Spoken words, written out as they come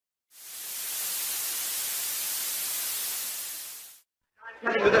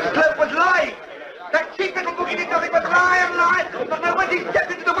The Slope was lying. That cheap little bookie did nothing but lie and lie. But now when he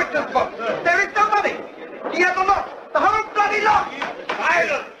stepped into the witness box, there is no money. He has the lot. The whole bloody lot.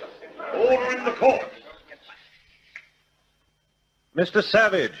 Silence! Order in the court. Mr.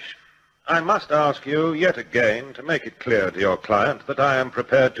 Savage, I must ask you yet again to make it clear to your client that I am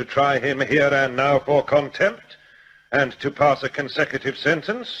prepared to try him here and now for contempt and to pass a consecutive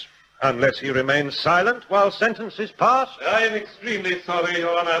sentence unless he remains silent while sentence is passed. I am extremely sorry,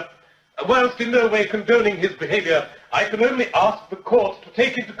 Your Honor. Whilst in no way condoning his behavior, I can only ask the court to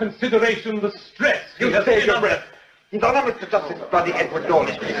take into consideration the stress he has been under. His Honour, Mr. Justice Bloody Edward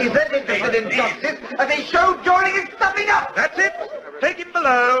Dawlish, he's then interested in justice, and he showed joining in summing up. That's it. Take him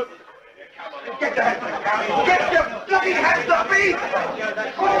below. Get your bloody hands off me!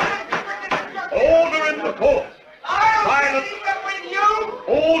 Order in the court. I'll leave them with you!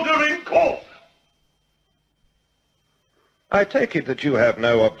 Order in court. I take it that you have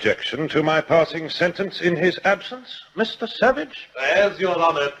no objection to my passing sentence in his absence, Mr. Savage? As Your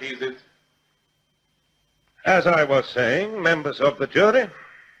Honor pleases. As I was saying, members of the jury,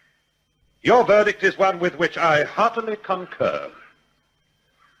 your verdict is one with which I heartily concur.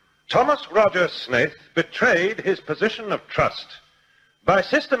 Thomas Roger Snaith betrayed his position of trust by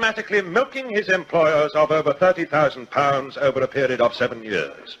systematically milking his employers of over £30,000 over a period of 7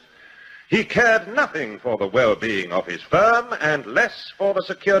 years. He cared nothing for the well-being of his firm and less for the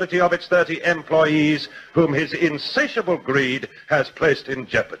security of its 30 employees whom his insatiable greed has placed in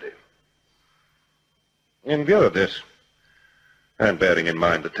jeopardy. In view of this, and bearing in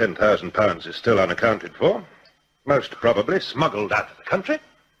mind that £10,000 is still unaccounted for, most probably smuggled out of the country,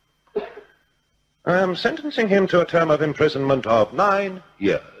 I am sentencing him to a term of imprisonment of 9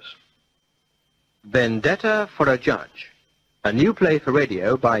 years. Vendetta for a Judge, a new play for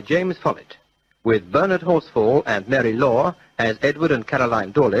radio by James Follett, with Bernard Horsfall and Mary Law as Edward and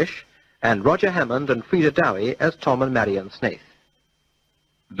Caroline Dawlish, and Roger Hammond and Frida Dowie as Tom and Marion Snaith.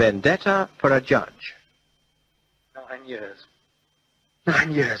 Vendetta for a Judge. 9 years.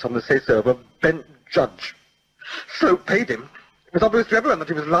 9 years on the say-so of a bent judge. Slope paid him. It was obvious to everyone that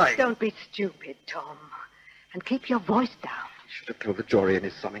he was lying. Don't be stupid, Tom. And keep your voice down. He should have told the jury in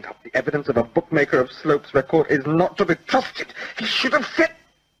his summing up. The evidence of a bookmaker of Slope's record is not to be trusted. He should have said...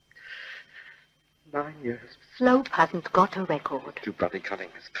 9 years. Slope hasn't got a record. Too bloody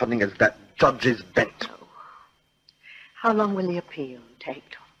cunning as that judge is bent. Oh. How long will the appeal take,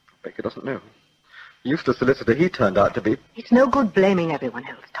 Tom? Baker doesn't know. Useless solicitor he turned out to be. It's no good blaming everyone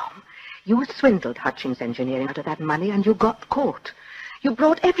else, Tom. You swindled Hutchings Engineering out of that money and you got caught. You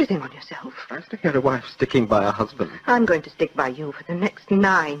brought everything on yourself. Nice to hear a wife sticking by her husband. I'm going to stick by you for the next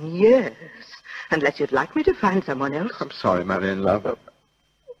 9 years. Unless you'd like me to find someone else. I'm sorry, Marion, love.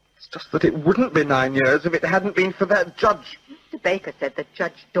 It's just that it wouldn't be 9 years if it hadn't been for that judge. Mr. Baker said that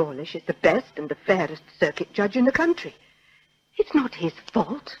Judge Dawlish is the best and the fairest circuit judge in the country. It's not his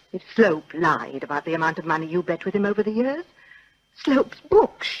fault if Slope lied about the amount of money you bet with him over the years. Slope's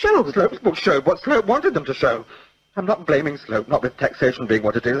book showed... Slope's book showed what Slope wanted them to show. I'm not blaming Slope, not with taxation being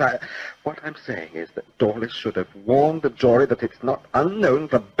what it is. What I'm saying is that Dawlish should have warned the jury that it's not unknown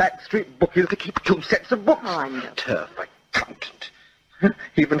for backstreet bookies to keep 2 sets of books. Oh, I know. Turf accountant.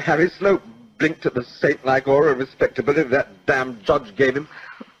 Even Harry Slope blinked at the saint-like aura of respectability that damn judge gave him.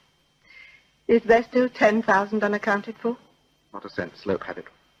 Is there still 10,000 unaccounted for? Not a cent. Slope had it.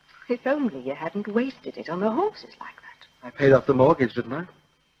 If only you hadn't wasted it on the horses like that. I paid off the mortgage, didn't I?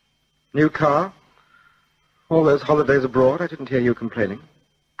 New car. All those holidays abroad. I didn't hear you complaining.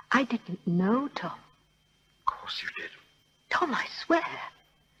 I didn't know, Tom. Of course you did. Tom, I swear.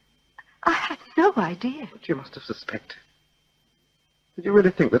 I had no idea. But you must have suspected. Did you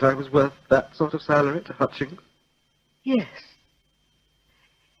really think that I was worth that sort of salary to Hutchings? Yes.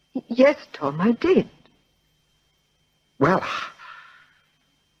 Yes, Tom, I did. Well,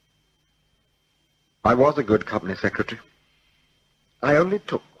 I was a good company secretary. I only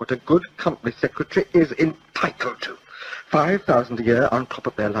took what a good company secretary is entitled to. 5,000 a year on top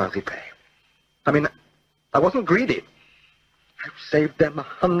of their lousy pay. I mean, I wasn't greedy. I've saved them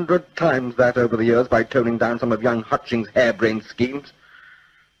 100 times that over the years by toning down some of young Hutchings' harebrained schemes.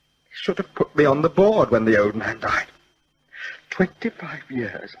 He should have put me on the board when the old man died. 25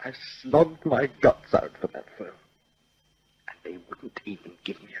 years I slogged my guts out for that firm. And they wouldn't even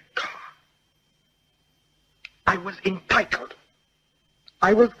give me a car. I was entitled.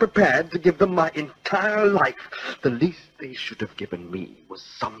 I was prepared to give them my entire life. The least they should have given me was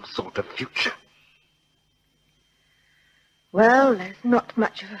some sort of future. Well, there's not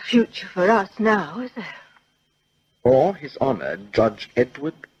much of a future for us now, is there? Or His Honour, Judge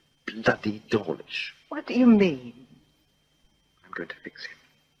Edward Bloody Dawlish. What do you mean? I I'm going to fix him.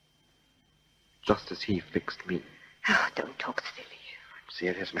 Just as he fixed me. Oh, don't talk silly. I'm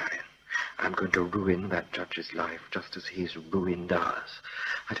serious, Marion. I'm going to ruin that judge's life just as he's ruined ours.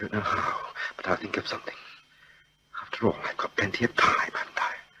 I don't know how, but I'll think of something. After all, I've got plenty of time, haven't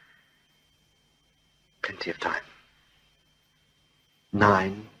I? Plenty of time.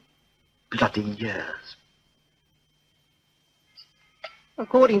 9 bloody years.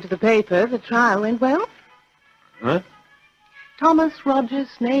 According to the paper, the trial went well. Huh? Thomas Roger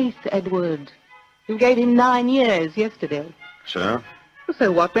Snaith, Edward. You gave him 9 years yesterday. So?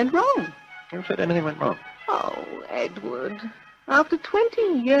 So what went wrong? Who said anything went wrong? Oh, Edward. After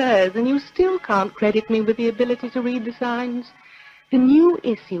 20 years, and you still can't credit me with the ability to read the signs. The new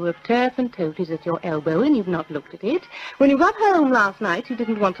issue of Turf and Tote is at your elbow, and you've not looked at it. When you got home last night, you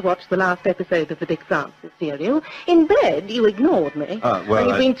didn't want to watch the last episode of the Dick Francis serial. In bed, you ignored me. And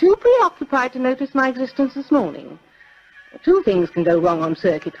you've been too preoccupied to notice my existence this morning. 2 things can go wrong on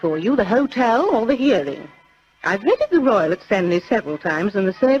circuit for you, the hotel or the hearing. I've rented the Royal at Stanley several times, and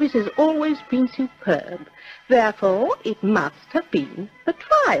the service has always been superb. Therefore, it must have been the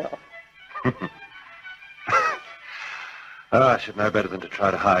trial. Oh, I should know better than to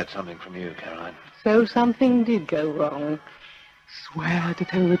try to hide something from you, Caroline. So something did go wrong. Swear to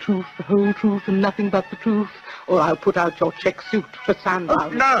tell the truth, the whole truth, and nothing but the truth, or I'll put out your check suit for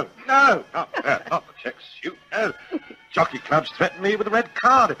Sandown. Oh, no, not the check suit, no. Jockey clubs threaten me with a red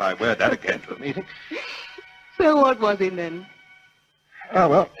card if I wear that again to a meeting. So what was it then? Oh,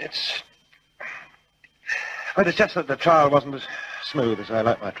 well, it's just that the trial wasn't as smooth as I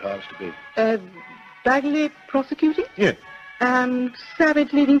like my trials to be. Bagley prosecuting? Yes. And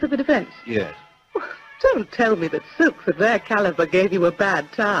Savage leading for the defense? Yes. Don't tell me that Silks of their caliber gave you a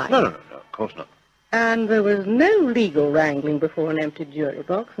bad time. No, of course not. And there was no legal wrangling before an empty jury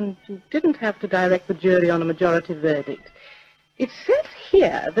box, and you didn't have to direct the jury on a majority verdict. It says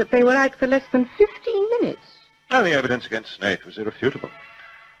here that they were out for less than 15 minutes. And the evidence against Snaith was irrefutable.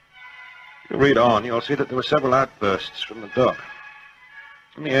 If you read on, you'll see that there were several outbursts from the dock.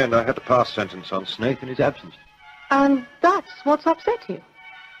 In the end, I had to pass sentence on Snaith in his absence. And that's what's upset you?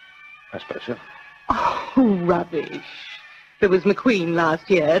 I suppose so. Oh, rubbish. There was McQueen last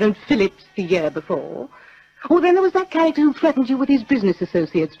year and Phillips the year before. Oh, then there was that character who threatened you with his business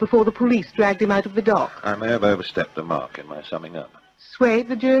associates before the police dragged him out of the dock. I may have overstepped the mark in my summing up. Swayed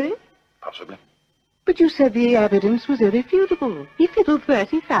the jury? Possibly. But you said the evidence was irrefutable. He fiddled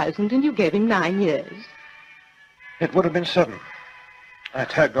 30,000 and you gave him 9 years. It would have been 7. I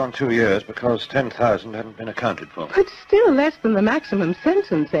tagged on 2 years because 10,000 hadn't been accounted for. But still less than the maximum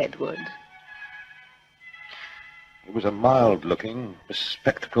sentence, Edward. He was a mild-looking,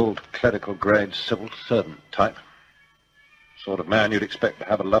 bespectacled, clerical-grade civil servant type. Sort of man you'd expect to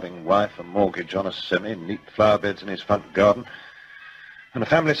have a loving wife, a mortgage on a semi, neat flower beds in his front garden, and a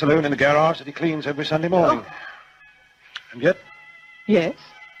family saloon in the garage that he cleans every Sunday morning. Oh. And yet... Yes?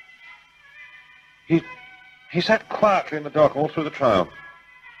 He sat quietly in the dock all through the trial,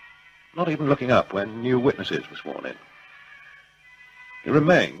 not even looking up when new witnesses were sworn in. He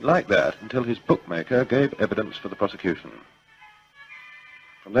remained like that until his bookmaker gave evidence for the prosecution.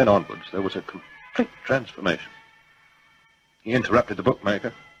 From then onwards, there was a complete transformation. He interrupted the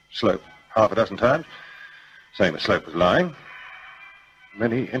bookmaker, Slope, half a dozen times, saying that Slope was lying. And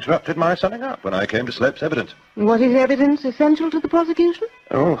then he interrupted my summing up when I came to Slope's evidence. Was his evidence essential to the prosecution?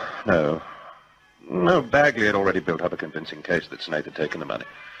 Oh, no. No, Bagley had already built up a convincing case that Snaith had taken the money.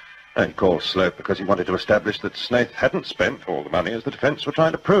 He called Slope because he wanted to establish that Snaith hadn't spent all the money as the defense were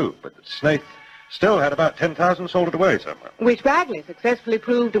trying to prove, but that Snaith still had about 10,000 salted away somewhere. Which Bagley successfully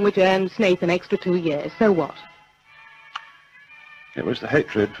proved and which earned Snaith an extra 2 years. So what? It was the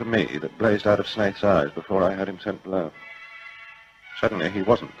hatred for me that blazed out of Snaith's eyes before I had him sent below. Suddenly he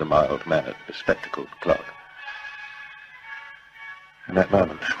wasn't the mild-mannered, bespectacled clerk. In that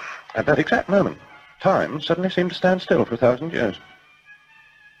moment, at that exact moment, time suddenly seemed to stand still for 1,000 years.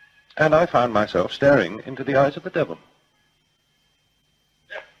 And I found myself staring into the eyes of the devil.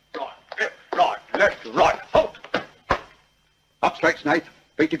 Left, right, halt! Up straight, Snaith.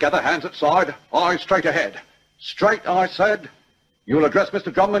 Feet together, hands at side, eyes straight ahead. Straight, I said. You'll address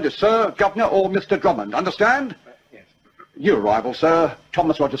Mr. Drummond as Sir, Governor, or Mr. Drummond. Understand? Yes. Your rival, Sir,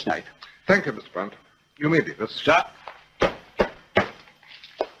 Thomas Roger Snaith. Thank you, Mr. Brunt. You may be this. Sir.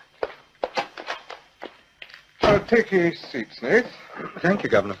 Take a seat, Snaith. Thank you,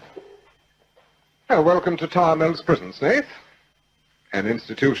 Governor. Welcome to Tar Mills Prison, Snaith. An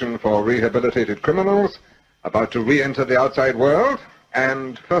institution for rehabilitated criminals about to re-enter the outside world,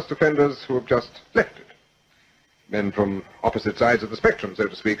 and first offenders who have just left it. Men from opposite sides of the spectrum, so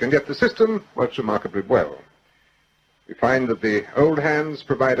to speak, and yet the system works remarkably well. we find that the old hands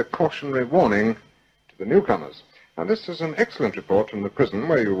provide a cautionary warning to the newcomers. Now, this is an excellent report from the prison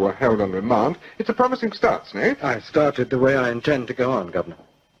where you were held on remand. It's a promising start, Snaith. I started the way I intend to go on, Governor.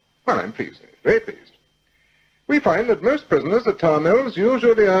 Well, I'm pleased, Snaith, very pleased. We find that most prisoners at Tower Mills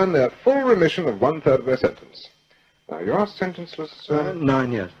usually earn their full remission of 1/3 of their sentence. Now, your sentence was...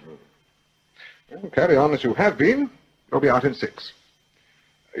 9 years. Well, carry on as you have been. You'll be out in 6.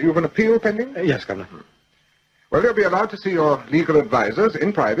 You've an appeal pending? Yes, Governor. Well, you'll be allowed to see your legal advisers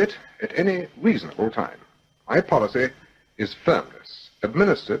in private at any reasonable time. My policy is firmness,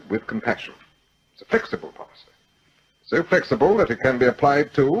 administered with compassion. It's a flexible policy. So flexible that it can be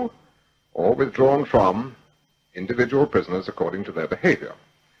applied to or withdrawn from individual prisoners according to their behavior.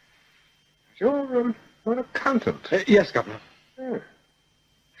 You're an accountant. Yes, Governor. Yeah.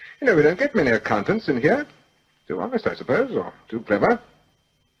 You know, we don't get many accountants in here. Too honest, I suppose, or too clever.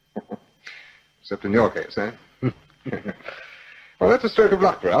 Except in your case, eh? Well, that's a stroke of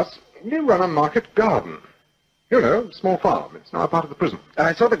luck for us. You run a market garden. You know, small farm. It's now a part of the prison.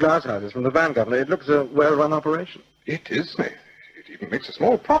 I saw the glass houses from the van, Governor. It looks a well-run operation. It is, Snaith. It even makes a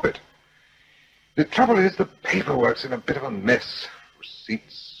small profit. The trouble is the paperwork's in a bit of a mess.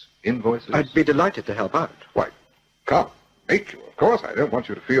 Receipts, invoices. I'd be delighted to help out. Why, can't make you, of course. I don't want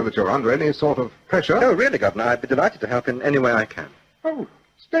you to feel that you're under any sort of pressure. No, really, Governor. I'd be delighted to help in any way I can. Oh,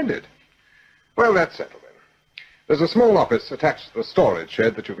 splendid. Well, that's settled then. There's a small office attached to the storage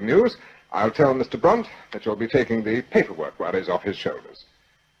shed that you can use. I'll tell Mr. Brunt that you'll be taking the paperwork worries off his shoulders.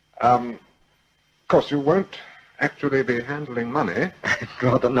 Of course, you won't actually be handling money.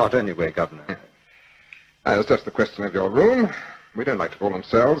 Rather not anyway, Governor. It's just the question of your room. We don't like to call them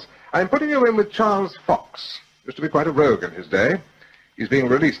cells. I'm putting you in with Charles Fox. Used to be quite a rogue in his day. He's being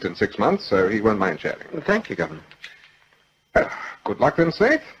released in 6 months, so he won't mind sharing. Thank you, Governor. Well, good luck then,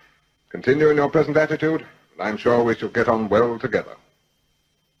 Snaith. Continue in your present attitude, and I'm sure we shall get on well together.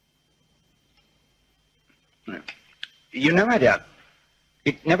 You know, my dear,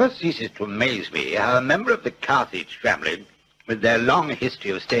 it never ceases to amaze me how a member of the Carthage family, with their long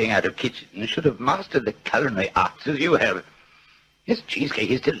history of staying out of kitchens, should have mastered the culinary arts as you have. This cheesecake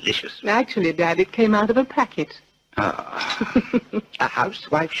is delicious. Actually, Dad, it came out of a packet. Ah, a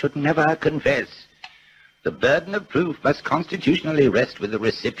housewife should never confess. The burden of proof must constitutionally rest with the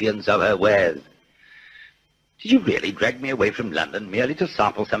recipients of her wares. Did you really drag me away from London merely to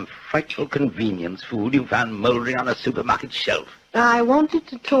sample some frightful convenience food you found mouldering on a supermarket shelf? I wanted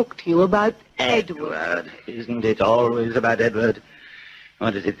to talk to you about Edward. Edward. Isn't it always about Edward?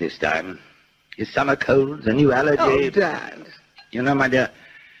 What is it this time? His summer colds, a new allergy? Oh, Dad. You know, my dear,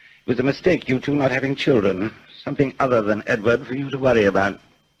 it was a mistake you two not having children. Something other than Edward for you to worry about.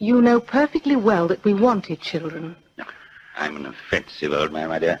 You know perfectly well that we wanted children. I'm an offensive old man,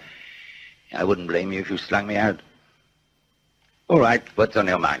 my dear. I wouldn't blame you if you slung me out. All right, what's on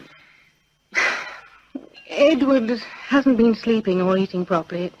your mind? Edward hasn't been sleeping or eating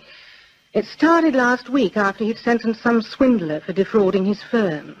properly. It started last week after he'd sentenced some swindler for defrauding his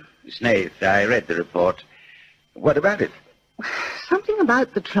firm. Snaith, I read the report. What about it? Something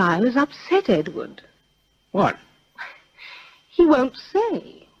about the trial has upset Edward. What? He won't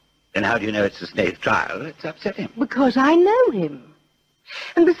say. Then how do you know it's the Snaith trial? It's upset him. Because I know him.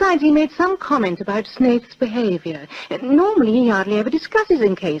 And besides, he made some comment about Snaith's behavior. Normally, he hardly ever discusses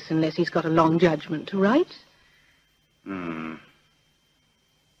a case unless he's got a long judgment to write. I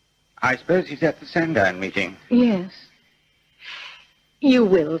suppose he's at the Sandown meeting. Yes. You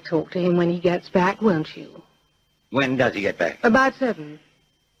will talk to him when he gets back, won't you? When does he get back? About 7.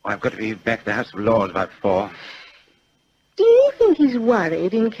 Well, I've got to be back at the House of Lords about 4. Do you think he's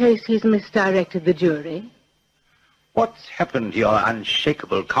worried in case he's misdirected the jury? What's happened to your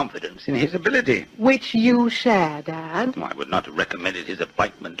unshakable confidence in his ability? Which you share, Dad. I would not have recommended his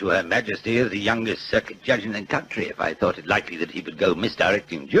appointment to Her Majesty as the youngest circuit judge in the country if I thought it likely that he would go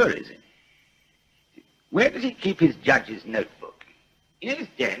misdirecting juries. Where does he keep his judge's notebook? In his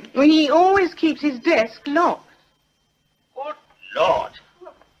den? Well, he always keeps his desk locked. Good Lord.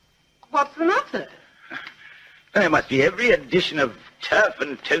 What's the matter? There must be every edition of Turf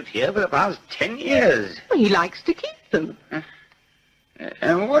and Tote here for the past 10 years. Well, he likes to keep them.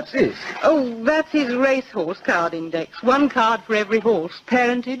 And what's this? Oh, that's his racehorse card index. 1 card for every horse.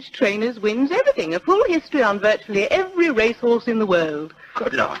 Parentage, trainers, wins, everything. A full history on virtually every racehorse in the world.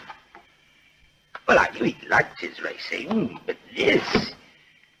 Good Lord. Well, I knew he liked his racing, but this...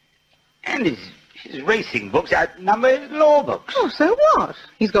 And his racing books outnumber his law books. Oh, so what?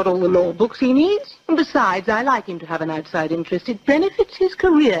 He's got all the law books he needs. And besides, I like him to have an outside interest. It benefits his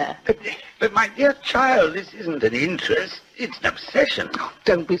career. But my dear child, this isn't an interest. It's an obsession. Oh,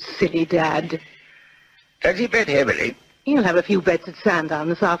 don't be silly, Dad. Does he bet heavily? He'll have a few bets at Sandown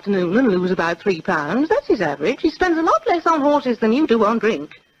this afternoon and lose about £3. That's his average. He spends a lot less on horses than you do on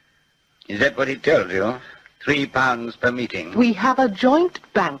drink. Is that what he tells you? £3 per meeting? We have a joint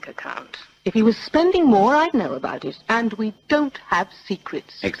bank account. If he was spending more, I'd know about it. And we don't have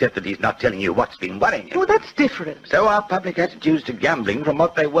secrets. Except that he's not telling you what's been worrying him. Well, that's different. So are public attitudes to gambling from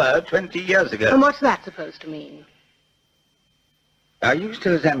what they were 20 years ago. And what's that supposed to mean? Are you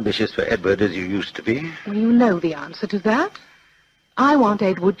still as ambitious for Edward as you used to be? Well, you know the answer to that. I want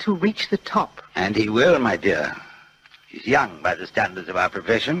Edward to reach the top. And he will, my dear. He's young by the standards of our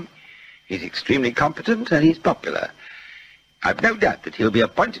profession. He's extremely competent and he's popular. I've no doubt that he'll be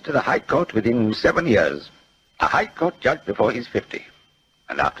appointed to the High Court within 7 years. A High Court judge before he's 50.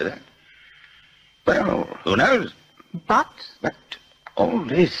 And after that, well, who knows? But all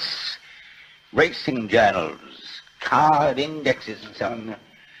this, racing journals, card indexes and so on,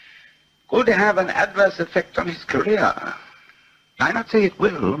 could have an adverse effect on his career. I not say it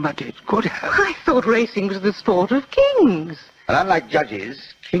will, but it could have. I thought racing was the sport of kings. And unlike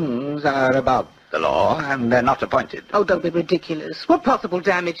judges, kings are above the law, and they're not appointed. Oh, don't be ridiculous. What possible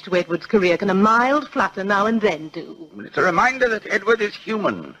damage to Edward's career can a mild flutter now and then do? It's a reminder that Edward is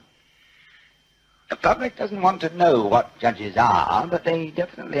human. The public doesn't want to know what judges are, but they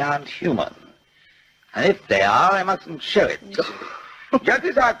definitely aren't human. And if they are, they mustn't show it.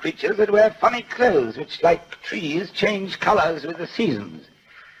 Judges are creatures that wear funny clothes, which, like trees, change colors with the seasons.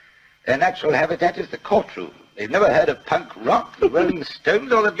 Their natural habitat is the courtroom. They've never heard of punk rock, the Rolling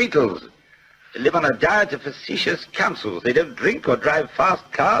Stones, or the Beatles. They live on a diet of facetious counsels. They don't drink or drive fast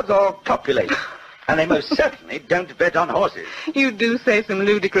cars or copulate. And they most certainly don't bet on horses. You do say some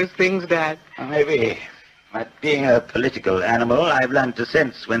ludicrous things, Dad. Well, maybe. But being a political animal, I've learned to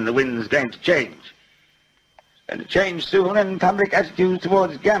sense when the wind's going to change. It's going to change soon in public attitudes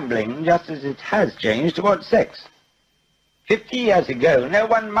towards gambling, just as it has changed towards sex. 50 years ago, no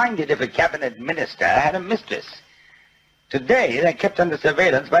one minded if a cabinet minister had a mistress. Today, they're kept under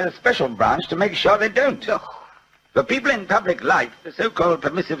surveillance by the special branch to make sure they don't. For people in public life, the so-called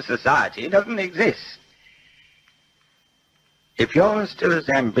permissive society doesn't exist. If you're still as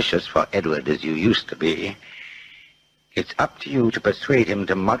ambitious for Edward as you used to be, it's up to you to persuade him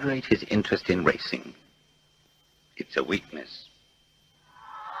to moderate his interest in racing. It's a weakness.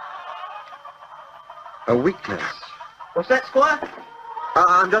 A weakness? What's that, Squire?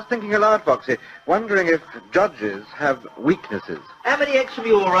 I'm just thinking aloud, Foxy. Wondering if judges have weaknesses. How many eggs from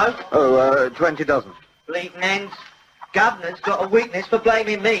your row? Oh, 20 dozen. Bleating hens. Governor's got a weakness for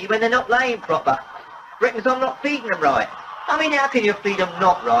blaming me when they're not laying proper. Reckons I'm not feeding them right. I mean, how can you feed them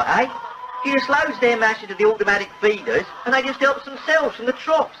not right, eh? You just loads their mash into the automatic feeders, and they just help themselves from the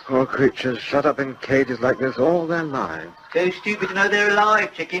troughs. Poor creatures shut up in cages like this all their lives. Too stupid to know they're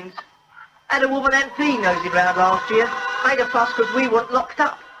alive, chickens. Had a woman MP nosing round last year, made a fuss because we weren't locked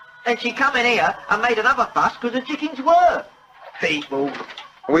up. Then she come in here and made another fuss because the chickens were. People.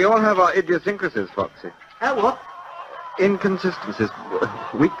 We all have our idiosyncrasies, Foxy. Oh, what? Inconsistencies,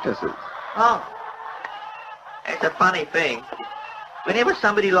 weaknesses. Oh. It's a funny thing. Whenever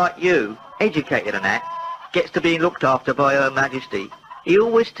somebody like you, educated and that, gets to being looked after by Her Majesty, he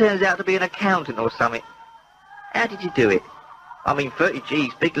always turns out to be an accountant or something. How did you do it? I mean, 30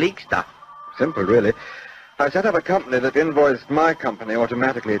 G's, big league stuff. Simple, really. I set up a company that invoiced my company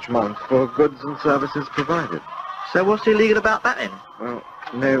automatically each month for goods and services provided. So what's illegal about that then? Well,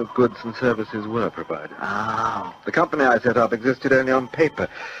 no goods and services were provided. Oh. The company I set up existed only on paper.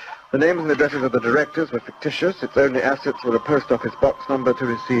 The names and addresses of the directors were fictitious. Its only assets were a post office box number to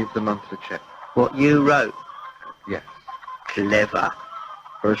receive the monthly check. What you wrote? Yes. Clever.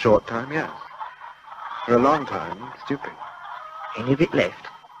 For a short time, yes. For a long time, stupid. Any of it left?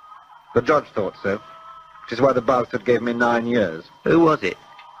 The judge thought so, which is why the bastard gave me 9 years. Who was it?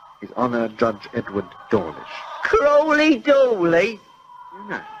 His Honour Judge Edward Dawlish. Crawley Dawley? You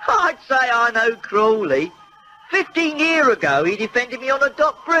know. I'd say I know Crawley. 15 years ago, he defended me on a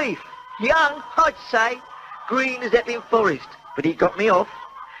dock brief. Young, I'd say. Green as Epping Forest. But he got me off.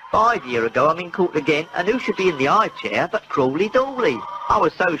 5 years ago, I'm in court again, and who should be in the high chair but Crawley Dawley? I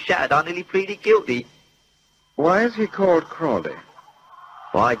was so shattered, I nearly pleaded guilty. Why is he called Crawley?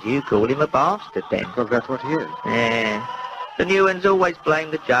 Why'd you call him a bastard, then? Because that's what he is. Yeah. The new ones always blame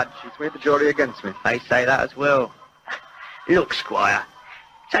the judge. He's made the jury against me. They say that as well. Look, Squire,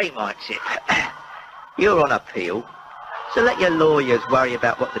 take my tip. You're on appeal, so let your lawyers worry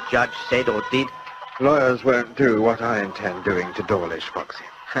about what the judge said or did. Lawyers won't do what I intend doing to Dawlish, Foxy.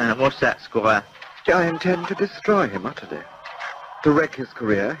 What's that, Squire? I intend to destroy him utterly. To wreck his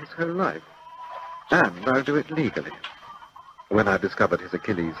career, his whole life. And I'll do it legally. When I've discovered his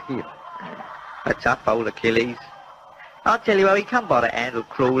Achilles heel. A tough old Achilles. I'll tell you how he come by the handle,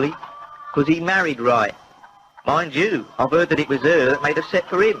 Crawley. 'Cause he married right. Mind you, I've heard that it was her that made a set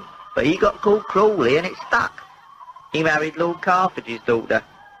for him. But he got called Crawley and it stuck. He married Lord Carthage's daughter.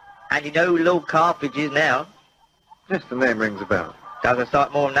 And you know who Lord Carthage is now? Yes, the name rings a bell. Does a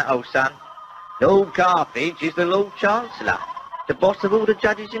sight more than that, old son. Lord Carthage is the Lord Chancellor, the boss of all the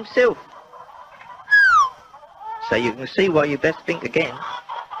judges himself. So you can see why you best think again.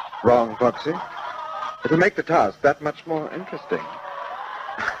 Wrong, Foxy. It'll make the task that much more interesting.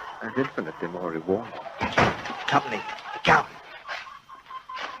 And infinitely more rewarding. Company, come.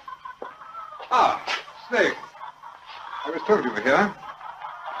 Ah, Snake. I was told you were here.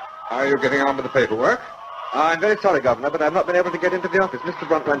 Are you getting on with the paperwork? I'm very sorry, Governor, but I've not been able to get into the office. Mr.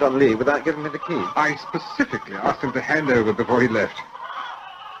 Brunt went on leave without giving me the key. I specifically asked him to hand over before he left.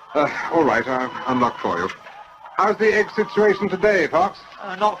 All right, I'll unlock for you. How's the egg situation today, Fox?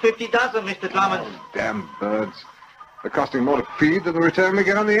 Not 50 dozen, Mr. Drummond. Oh, damn birds. They're costing more to feed than the return we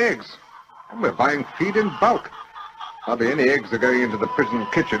get on the eggs. And we're buying feed in bulk. Hardly any eggs are going into the prison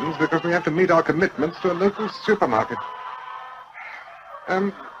kitchens because we have to meet our commitments to a local supermarket.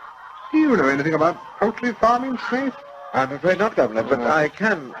 Do you know anything about poultry farming, Snaith? I'm afraid not, Governor, but I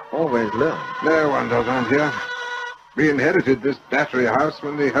can always learn. No one does around here. We inherited this battery house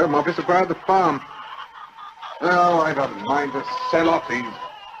when the Home Office acquired the farm. Oh, I don't mind to sell off these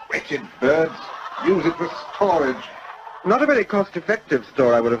wretched birds. Use it for storage. Not a very cost-effective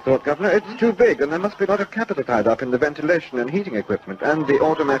store, I would have thought, Governor. It's too big, and there must be a lot of capital tied up in the ventilation and heating equipment and the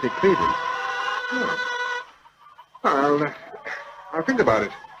automatic feeders. Oh. I'll think about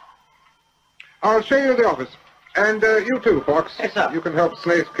it. I'll show you the office. And you too, Fox. Yes, sir. You can help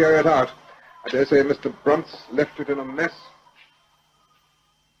Snaith carry it out. I dare say Mr. Brunt's left it in a mess.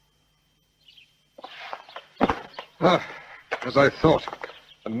 Ah, as I thought.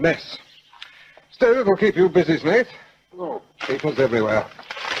 A mess. Still, it'll keep you busy, Snaith. Oh, papers everywhere.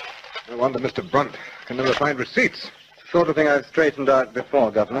 No wonder Mr. Brunt can never find receipts. Sort of thing I've straightened out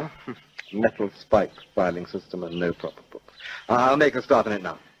before, Governor. Metal spike filing system and no proper books. I'll make a start on it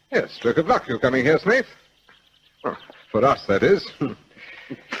now. Yes, stroke of luck you coming here, Snaith. Well, for us, that is.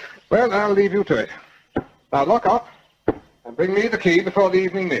 Well, I'll leave you to it. Now, lock up and bring me the key before the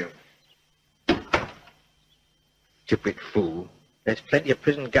evening meal. Stupid fool. There's plenty of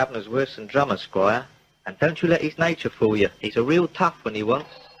prison governors worse than drummers, Squire. And don't you let his nature fool you. He's a real tough when he wants.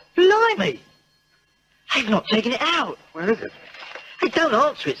 Blimey! They've not taken it out. Where is it? Hey, don't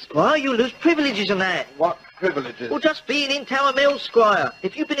answer it, Squire. You'll lose privileges and that. What privileges? Well, just being in Tower Mills, Squire.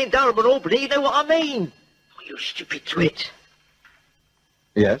 If you've been in Durham and Albany, you know what I mean. Oh, you stupid twit.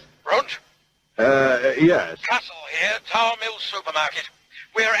 Yes? Brunt? Yes. Castle here, Tower Mills Supermarket.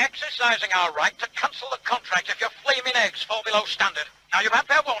 We're exercising our right to cancel the contract if your flaming eggs fall below standard. Now, you've had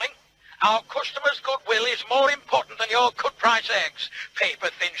fair warning. Our customers' goodwill is more important than your good-price eggs.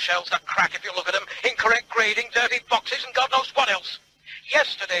 Paper-thin shells that crack if you look at them, incorrect grading, dirty boxes, and God knows what else.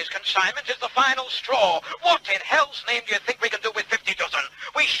 Yesterday's consignment is the final straw. What in hell's name do you think we can do with 50 dozen?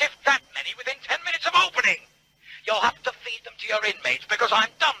 We shift that many within 10 minutes of opening. You'll have to feed them to your inmates, because I'm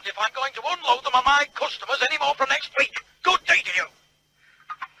damned if I'm going to unload them on my customers any more from next week. Good day to you.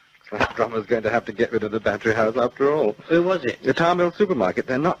 That drummer's going to have to get rid of the battery house after all. Who was it? The Tower Mill Supermarket.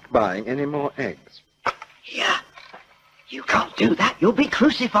 They're not buying any more eggs. Yeah. You can't do that. You'll be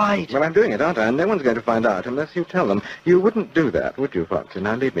crucified. Well, I'm doing it, aren't I? And no one's going to find out unless you tell them. You wouldn't do that, would you, Foxy?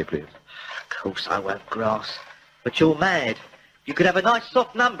 Now, leave me, please. Of course I won't, Grass. But you're mad. You could have a nice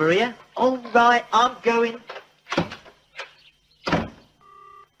soft number here. All right, I'm going.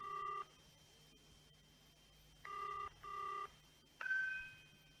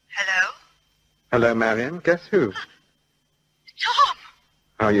 Hello? Hello, Marion. Guess who? Tom!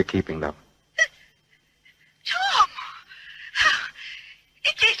 How are you keeping, love? Tom!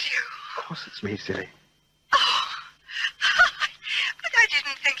 It is you. Of course it's me, silly. Oh, but I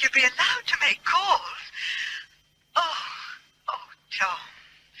didn't think you'd be allowed to make calls. Oh, Tom.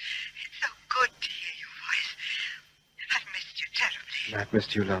 It's so good to hear your voice. I've missed you terribly. I've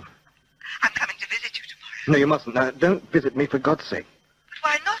missed you, love. I'm coming to visit you tomorrow. No, you mustn't. Now, don't visit me, for God's sake.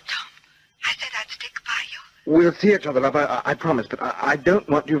 But why not, Tom? I said I'd stick by you. We'll see each other, love. I promise, but I don't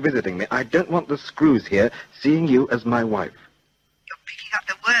want you visiting me. I don't want the screws here seeing you as my wife. You're picking up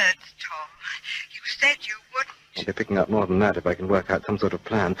the words, Tom. You said you wouldn't. I'll be picking up more than that if I can work out some sort of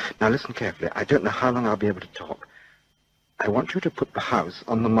plan. Now, listen carefully. I don't know how long I'll be able to talk. I want you to put the house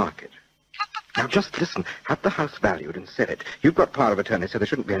on the market. Now, just listen. Have the house valued and sell it. You've got power of attorney, so there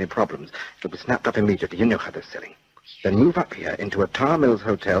shouldn't be any problems. It'll be snapped up immediately. You know how they're selling. Then move up here into a Tower Mills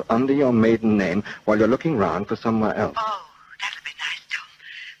hotel under your maiden name while you're looking round for somewhere else. Oh, that'll be nice, Tom.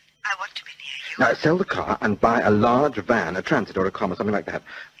 I want to be near Sell the car and buy a large van, a transit or a comma, something like that.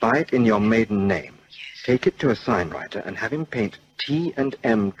 Buy it in your maiden name. Take it to a sign writer and have him paint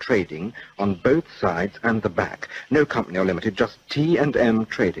T&M Trading on both sides and the back. No company or limited, just T&M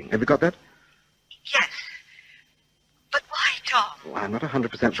Trading. Have you got that? Yes. But why, Tom? Oh, I'm not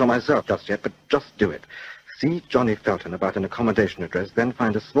 100% sure myself just yet, but just do it. See Johnny Felton about an accommodation address, then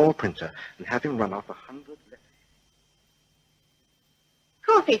find a small printer and have him run off 100 letters.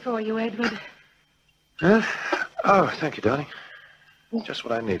 Coffee for you, Edward. Oh, thank you, darling. Just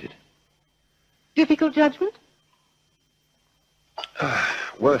what I needed. Difficult judgment?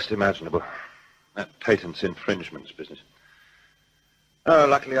 Worst imaginable. That patents infringements business. Oh,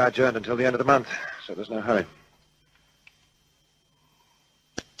 luckily I adjourned until the end of the month, so there's no hurry.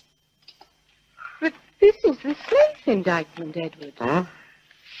 But this is the Snaith indictment, Edward. Hmm?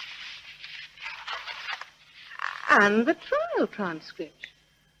 And the trial transcript.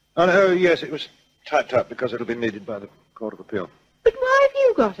 Oh, no, yes, it was typed up because it'll be needed by the Court of Appeal. But why have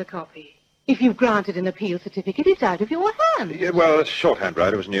you got a copy? If you've granted an appeal certificate, it's out of your hands. Yeah, well, the shorthand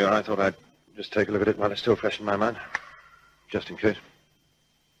writer was new, and I thought I'd just take a look at it while it's still fresh in my mind, just in case.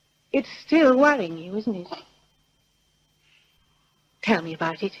 It's still worrying you, isn't it? Tell me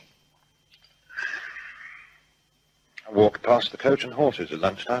about it. I walked past the Coach and Horses at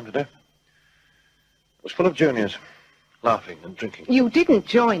lunchtime today. It was full of juniors, laughing and drinking. You didn't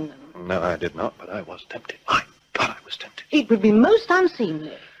join them. No, I did not, but I was tempted. My God, I was tempted. It would be most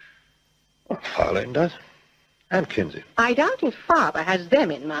unseemly. Well, Follett does. And Kinsey. I doubt if Father has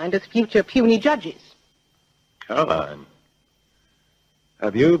them in mind as future puny judges. Caroline,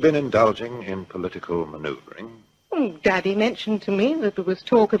 have you been indulging in political maneuvering? Daddy mentioned to me that there was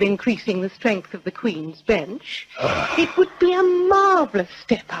talk of increasing the strength of the Queen's bench. It would be a marvellous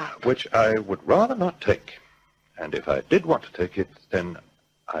step up. Which I would rather not take. And if I did want to take it, then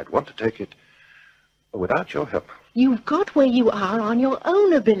I'd want to take it without your help. You've got where you are on your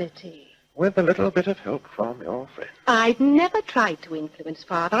own ability. With a little bit of help from your friend. I've never tried to influence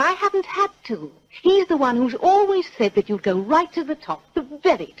Father. I haven't had to. He's the one who's always said that you'd go right to the top, the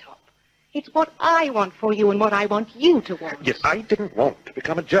very top. It's what I want for you and what I want you to want. Yes, I didn't want to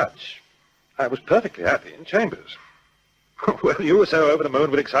become a judge. I was perfectly happy in chambers. Well, you were so over the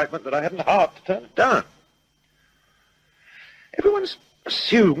moon with excitement that I hadn't the heart to turn it down. Everyone's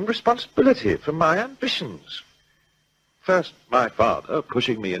assumed responsibility for my ambitions. First, my father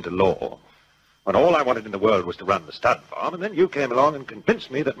pushing me into law, when all I wanted in the world was to run the stud farm, and then you came along and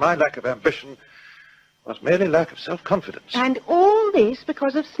convinced me that my lack of ambition was merely lack of self-confidence. And all this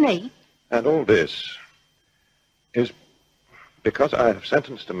because of Snape? And all this is because I have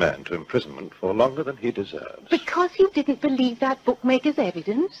sentenced a man to imprisonment for longer than he deserves. Because you didn't believe that bookmaker's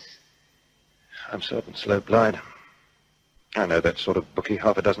evidence? I'm certain Slope lied. I know that sort of bookie,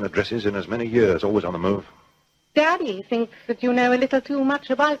 half a dozen addresses in as many years, always on the move. Daddy thinks that you know a little too much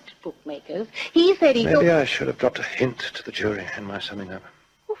about bookmakers. He said he Maybe I should have dropped a hint to the jury in my summing up.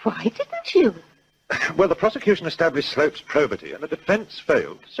 Why didn't you? Well, the prosecution established Slope's probity, and the defense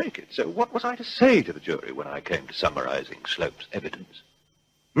failed to stake it. So what was I to say to the jury when I came to summarizing Slope's evidence?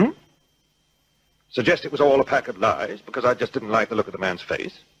 Suggest it was all a pack of lies because I just didn't like the look of the man's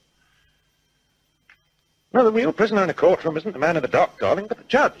face? No, the real prisoner in a courtroom isn't the man in the dock, darling, but the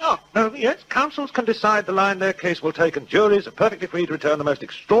judge. Oh, no, yes, counsels can decide the line their case will take, and juries are perfectly free to return the most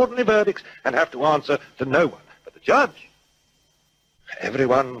extraordinary verdicts and have to answer to no one. But the judge,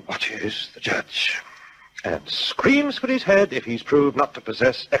 everyone watches the judge and screams for his head if he's proved not to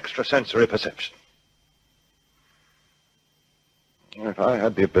possess extrasensory perception. If I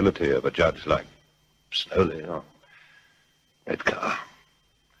had the ability of a judge like Snowley or Edgar,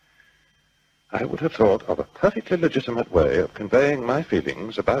 I would have thought of a perfectly legitimate way of conveying my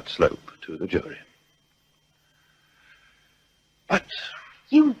feelings about Slope to the jury. But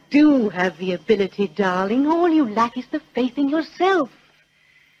you do have the ability, darling. All you lack is the faith in yourself.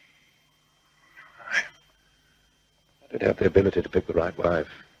 I did have the ability to pick the right wife.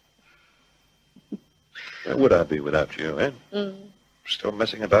 Where would I be without you, eh? Still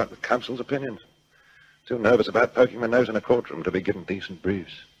messing about with counsel's opinions. Too nervous about poking my nose in a courtroom to be given decent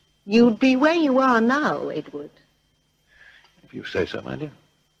briefs. You'd be where you are now, Edward. If you say so, my dear.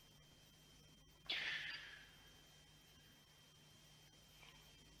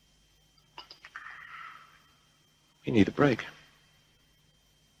 You need a break.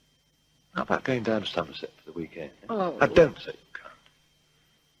 How about going down to Somerset for the weekend? Eh? Oh. Now, don't say you can't.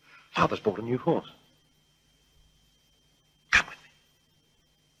 Father's bought a new horse. Come with me.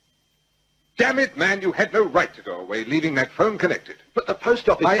 Damn it, man, you had no right to go away, leaving that phone connected. But the post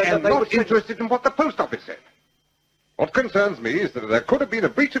office I said am that they not would... interested in what the post office said. What concerns me is that there could have been a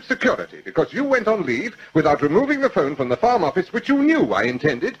breach of security because you went on leave without removing the phone from the farm office, which you knew I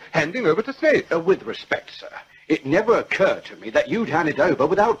intended handing over to Snaith. With respect, sir, it never occurred to me that you'd hand it over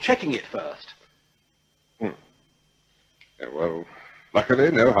without checking it first. Yeah, well,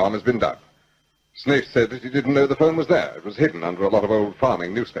 luckily no harm has been done. Snaith said that he didn't know the phone was there. It was hidden under a lot of old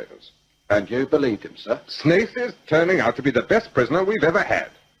farming newspapers. And you believed him, sir? Snaith is turning out to be the best prisoner we've ever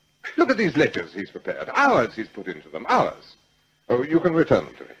had. Look at these ledgers he's prepared. Hours he's put into them. Hours. Oh, you can return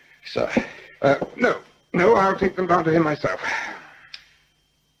them to me. Sir. No, I'll take them down to him myself.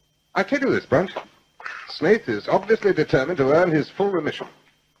 I tell you this, Brunt. Snaith is obviously determined to earn his full remission.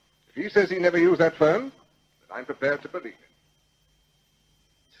 If he says he never used that phone, then I'm prepared to believe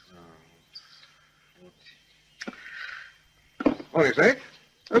it. Morning, Snaith.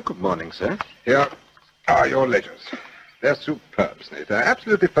 Oh, good morning, sir. Here are your ledgers. They're superb, Snaith. They're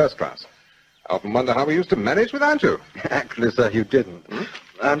absolutely first class. I often wonder how we used to manage without you. Actually, sir, you didn't.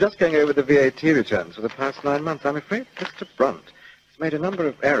 I'm just going over the VAT returns for the past 9 months. I'm afraid Mr. Brunt has made a number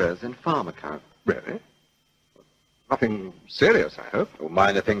of errors in farm accounts. Really? Nothing serious, I hope. Oh,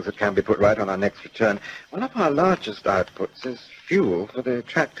 minor things that can be put right on our next return. One of our largest outputs is fuel for the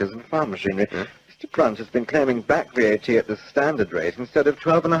tractors and farm machinery. Yeah? Mr. Brunt has been claiming back VAT at the standard rate instead of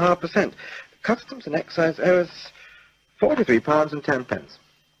 12.5%. Customs and excise errors, £43.10.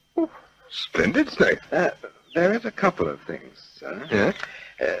 Oh, splendid, Snaith. There is a couple of things, sir. Yes?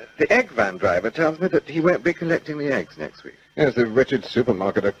 The egg van driver tells me that he won't be collecting the eggs next week. Yes, the wretched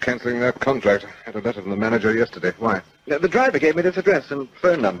supermarket are cancelling their contract. I had a letter from the manager yesterday. Why? The driver gave me this address and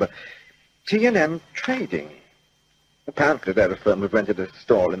phone number. T&M Trading. Apparently they're a firm who've rented a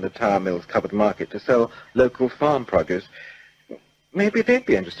stall in the Tower Mills covered market to sell local farm produce. Maybe they'd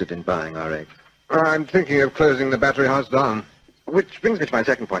be interested in buying our eggs. I'm thinking of closing the battery house down. Which brings me to my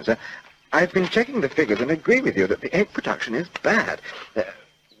second point, sir. I've been checking the figures and agree with you that the egg production is bad.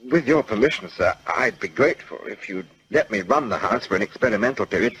 With your permission, sir, I'd be grateful if you'd let me run the house for an experimental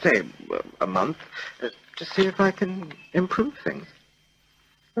period, say a month, to see if I can improve things.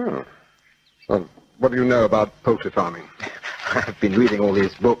 Oh. Well, what do you know about poultry farming? I've been reading all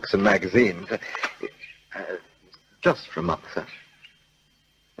these books and magazines. Just for a month, sir.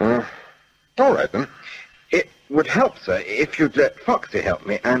 All right, then. It would help, sir, if you'd let Foxy help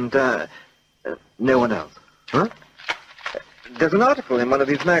me, and no one else. Huh? There's an article in one of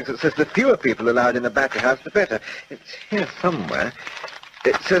these mags that says the fewer people allowed in the battery house, the better. It's here somewhere.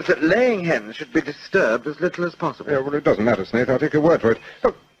 It says that laying hens should be disturbed as little as possible. Yeah, well, it doesn't matter, Snaith. I'll take your word for it.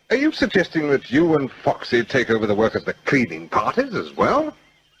 Oh, are you suggesting that you and Foxy take over the work as the cleaning parties as well?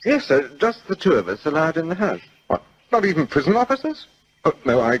 Yes, sir. Just the two of us allowed in the house. What? Not even prison officers? Oh,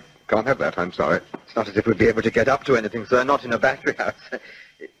 no, I can't have that. I'm sorry. It's not as if we'd be able to get up to anything, sir. Not in a battery house.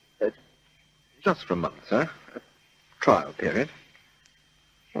 Just for a month, sir. A trial period.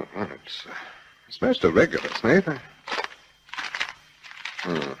 Oh, well, it's most irregular, Snaith.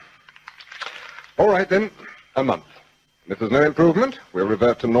 All right, then. A month. If there's no improvement, we'll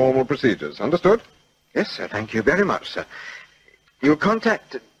revert to normal procedures. Understood? Yes, sir. Thank you very much, sir. You'll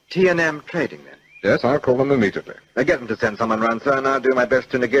contact T&M Trading, then? Yes, I'll call them immediately. Get them to send someone round, sir, and I'll do my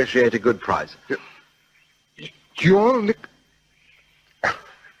best to negotiate a good price.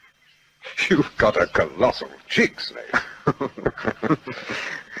 You've got a colossal cheek, Snaith.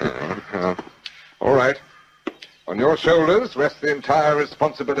 All right. On your shoulders rests the entire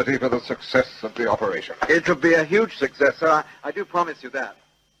responsibility for the success of the operation. It'll be a huge success, sir. I do promise you that.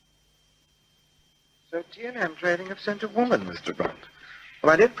 So T&M Trading have sent a woman, Mr. Brunt.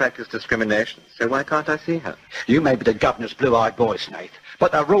 Well, I did practice discrimination, so why can't I see her? You may be the governor's blue-eyed boy, Snaith,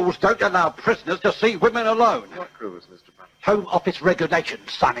 but the rules don't allow prisoners to see women alone. What rules, Mr. Brunt? Home Office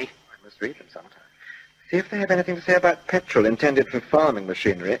regulations, sonny. I must read them sometime. See if they have anything to say about petrol intended for farming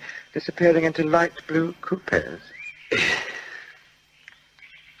machinery disappearing into light blue coupes.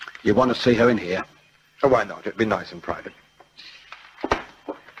 You want to see her in here? Oh, why not? It'd be nice and private.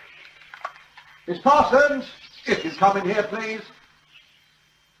 Miss Parsons, if you come in here, please.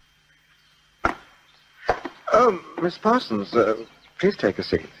 Oh, Miss Parsons, please take a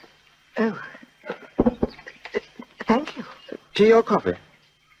seat. Oh, thank you. Tea or coffee?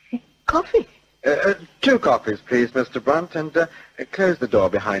 Coffee? 2 coffees, please, Mr. Brunt, and close the door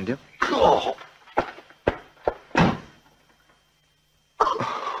behind you. Oh.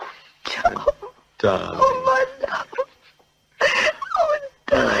 Darling. Oh, my love. Oh,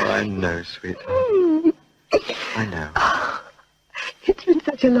 darling. I know, sweetheart. I know. Oh, it's been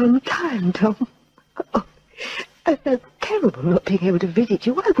such a long time, Tom. Oh, I felt terrible not being able to visit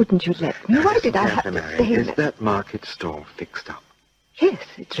you. Why wouldn't you let me? Why did I have to stay Is there? that market stall fixed up? Yes,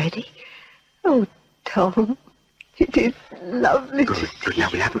 it's ready. Oh, Tom, It is lovely. Good. Now,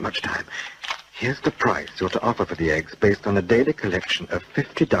 we haven't much time. Here's the price you're to offer for the eggs based on a daily collection of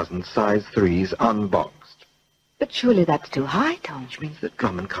 50 dozen size 3s unboxed. But surely that's too high, Tom. Which means that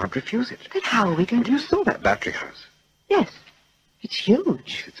Drummond can't refuse it. Then how are we going to... You saw that battery house? Yes. It's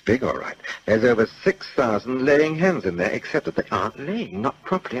huge. It's big, all right. There's over 6,000 laying hens in there, except that they aren't laying, not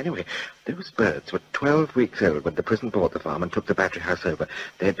properly anyway. Those birds were 12 weeks old when the prison bought the farm and took the battery house over.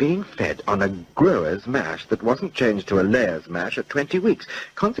 They're being fed on a grower's mash that wasn't changed to a layer's mash at 20 weeks.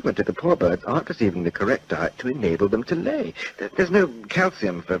 Consequently, the poor birds aren't receiving the correct diet to enable them to lay. There's no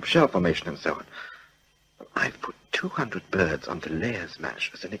calcium for shell formation and so on. I've put 200 birds onto layer's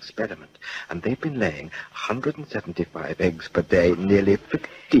mash as an experiment, and they've been laying 175 eggs per day, nearly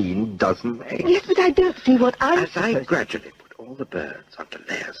 15 dozen eggs. Yes, but I don't see what I'm As I gradually put all the birds onto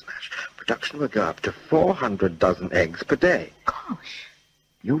layer's mash, production will go up to 400 dozen eggs per day. Gosh.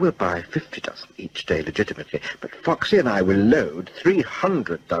 You will buy 50 dozen each day legitimately, but Foxy and I will load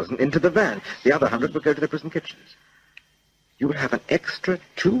 300 dozen into the van. The other 100 will go to the prison kitchens. You will have an extra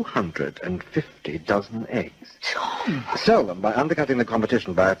 250 dozen eggs. Tom! Sell them by undercutting the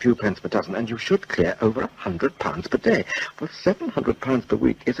competition by a few pence per dozen, and you should clear over £100 per day. Well, £700 per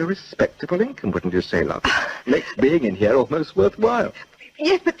week is a respectable income, wouldn't you say, love? Makes being in here almost worthwhile.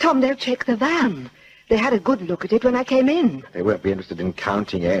 Yes, but Tom, they'll check the van. They had a good look at it when I came in. They won't be interested in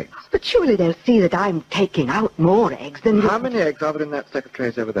counting eggs. But surely they'll see that I'm taking out more eggs than... How many eggs are there in that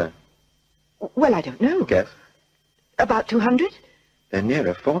secretary's over there? Well, I don't know. Guess. About 200? They're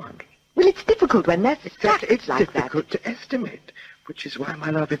nearer 400. Well, it's difficult when they're stacked It's like difficult to estimate, which is why,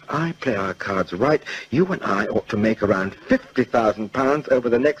 my love, if I play our cards right, you and I ought to make around £50,000 over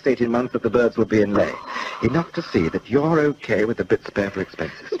the next 18 months that the birds will be in lay. Enough to see that you're okay with a bit spare for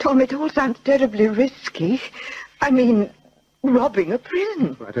expenses. Tom, it all sounds terribly risky. I mean, robbing a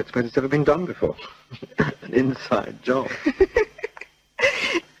prison. Well, I don't suppose it's ever been done before. An inside job.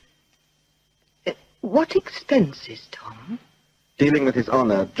 What expenses, Tom? Dealing with His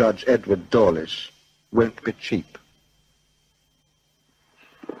Honour, Judge Edward Dawlish, won't be cheap.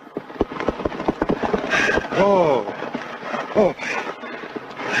 Oh.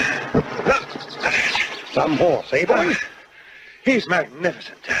 Some horse, eh, boy? He's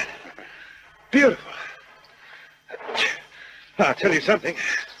magnificent, Dad. Beautiful. I'll tell you something.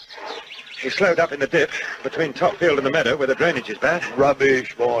 He slowed up in the dip between Topfield and the meadow where the drainage is bad.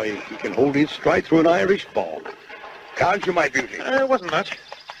 Rubbish, boy. He can hold his stride through an Irish bog. Can't you, my beauty? It wasn't much.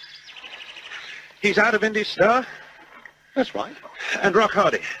 He's out of Indy's Star. That's right. And Rock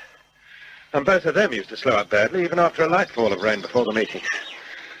Hardy. And both of them used to slow up badly, even after a light fall of rain before the meeting.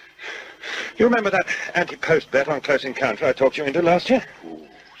 You remember that anti-post bet on close encounter I talked you into last year?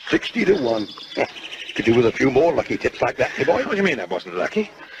 60 to 1. Could do with a few more lucky tips like that, eh, boy? What do you mean that wasn't lucky?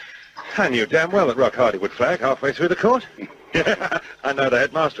 I knew damn well that Rock Hardy would flag halfway through the court. I know the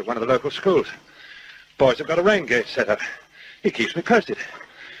headmaster of one of the local schools. Boys have got a rain gauge set up. He keeps me posted.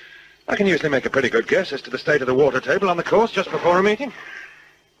 I can usually make a pretty good guess as to the state of the water table on the course just before a meeting.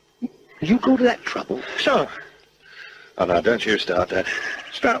 You go to that trouble? Sure. Oh, no, don't you start that.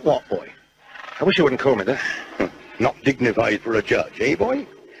 Start what, boy? I wish you wouldn't call me that. Not dignified for a judge, eh, boy?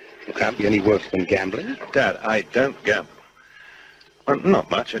 It can't be any worse than gambling. Dad, I don't gamble. Well, not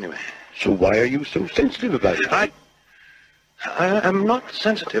much, anyway. So why are you so sensitive about it? I am not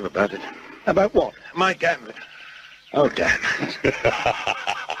sensitive about it. About what? My gambling. Oh, damn.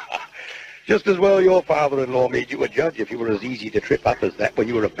 Just as well your father-in-law made you a judge if you were as easy to trip up as that when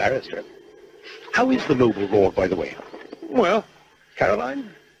you were a barrister. How is the noble lord, by the way? Well,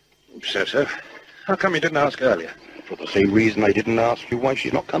 Caroline? so. How come you didn't ask earlier? For the same reason I didn't ask you why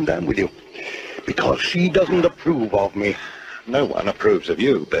she's not come down with you. Because she doesn't approve of me. No one approves of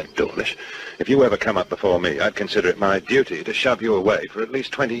you, Ben Dawlish. If you ever come up before me, I'd consider it my duty to shove you away for at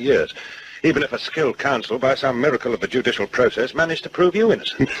least 20 years, even if a skilled counsel, by some miracle of the judicial process, managed to prove you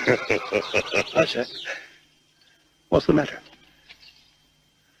innocent. That's it. What's the matter?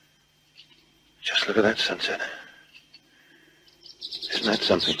 Just look at that sunset. Isn't that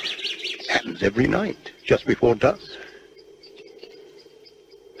something? Happens every night, just before dusk.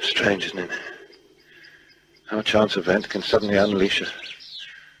 Strange, isn't it? How a chance event can suddenly unleash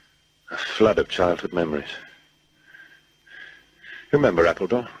a flood of childhood memories. You remember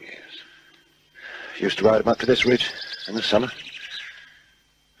Appledore? Yes. Used to ride him up to this ridge in the summer.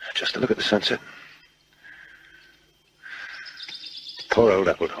 Just to look at the sunset. Poor old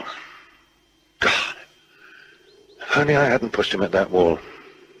Appledore. God. If only I hadn't pushed him at that wall.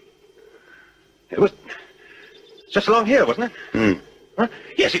 It was just along here, wasn't it? Huh?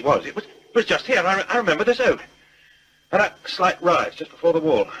 Yes, it was. It was just here. I remember this oak. And that slight rise just before the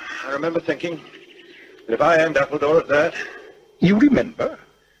wall. I remember thinking, And if I aimed Appledore at that... You remember?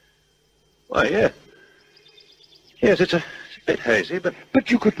 Why, yeah. Yes, it's a bit hazy, but... But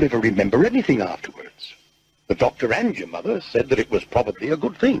you could never remember anything afterwards. The doctor and your mother said that it was probably a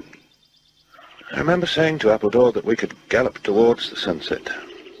good thing. I remember saying to Appledore that we could gallop towards the sunset,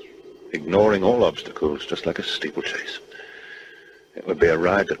 ignoring all obstacles, just like a steeplechase. It would be a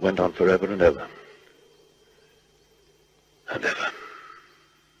ride that went on forever and ever. And ever.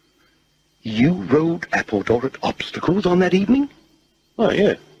 You rode Appledore at obstacles on that evening? Oh,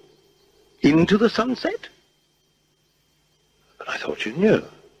 yeah. Into the sunset? But I thought you knew.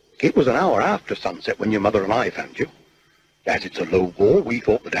 It was an hour after sunset when your mother and I found you. As it's a low ball, we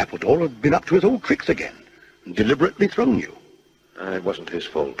thought that Appledore had been up to his old tricks again and deliberately thrown you. It wasn't his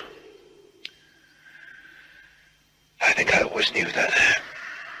fault. I think I always knew that.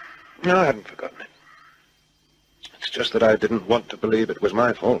 No, I hadn't forgotten it. It's just that I didn't want to believe it was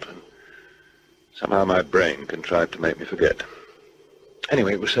my fault, and somehow my brain contrived to make me forget.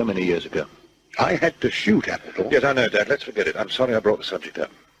 Anyway, it was so many years ago. I had to shoot Appledore. Yes, I know, Dad. Let's forget it. I'm sorry I brought the subject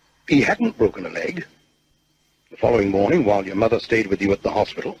up. He hadn't broken a leg. The following morning, while your mother stayed with you at the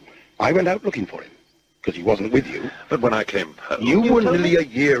hospital, I went out looking for him, because he wasn't with you. But when I came home... You were nearly a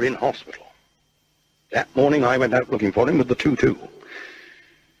year in hospital. That morning, I went out looking for him with the 2-2.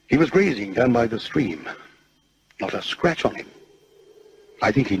 He was grazing down by the stream. Not a scratch on him.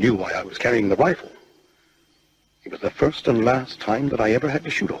 I think he knew why I was carrying the rifle. It was the first and last time that I ever had to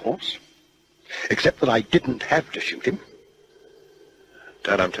shoot a horse. Except that I didn't have to shoot him.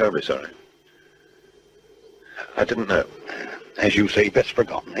 Dad, I'm terribly sorry. I didn't know. As you say, best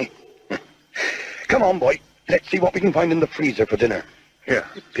forgotten, eh? Come on, boy. Let's see what we can find in the freezer for dinner. Yeah.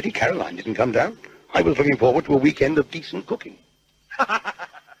 Pity Caroline didn't come down. I was looking forward to a weekend of decent cooking.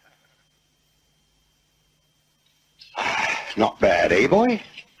 Not bad, eh, boy?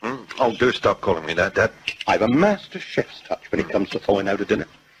 Oh, do stop calling me that, Dad. I've a master chef's touch when it comes to thawing out a dinner.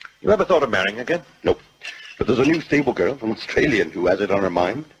 You ever thought of marrying again? Nope. But there's a new stable girl from Australia who has it on her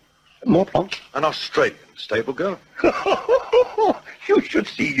mind. More plump. An Australian stable girl? You should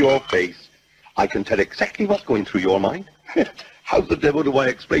see your face. I can tell exactly what's going through your mind. How the devil do I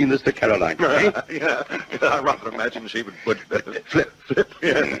explain this to Caroline? Eh? Yeah, I rather imagine she would flip.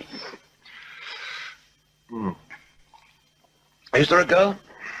 Yeah. Is there a girl?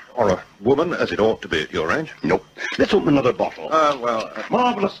 Or a woman, as it ought to be at your age? Nope. Let's open another bottle.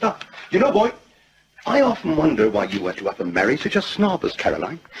 Marvellous stuff. You know, boy, I often wonder why you had to up and marry such a snob as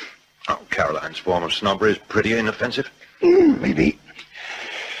Caroline. Oh, Caroline's form of snobbery is pretty inoffensive. Maybe.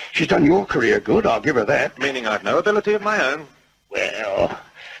 She's done your career good, I'll give her that. Meaning I've no ability of my own. Well,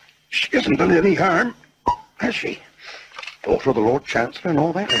 she hasn't done any harm, has she? Daughter of the Lord Chancellor and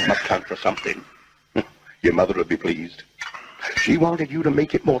all that? It must count for something. Your mother would be pleased. She wanted you to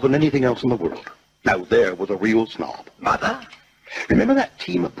make it more than anything else in the world. Now there was a real snob. Mother? Remember that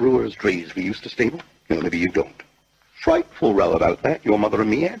team of brewers' drays we used to stable? Well, maybe you don't. Frightful row about that your mother and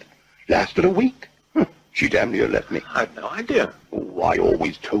me had. Lasted a week. She damn near left me. I'd no idea. Oh, I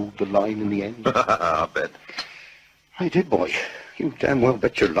always towed the line in the end. I'll bet. I did, boy. You damn well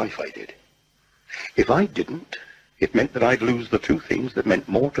bet your life I did. If I didn't, it meant that I'd lose the two things that meant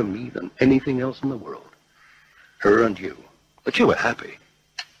more to me than anything else in the world. Her and you. But you were happy.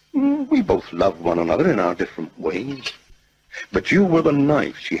 We both loved one another in our different ways. But you were the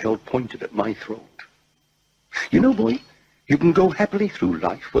knife she held pointed at my throat. You know, boy, you can go happily through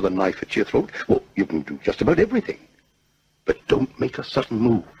life with a knife at your throat. Well, you can do just about everything. But don't make a sudden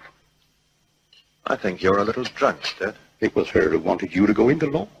move. I think you're a little drunk, Dad. It was her who wanted you to go into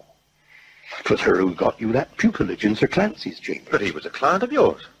law. It was her who got you that pupillage in Sir Clancy's chamber. But he was a client of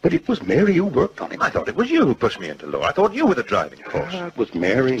yours. But it was Mary who worked on him. I thought it was you who pushed me into law. I thought you were the driving force. It was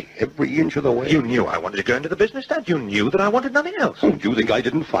Mary, every inch of the way. You knew I wanted to go into the business, Dad. You knew that I wanted nothing else. Oh, do you think I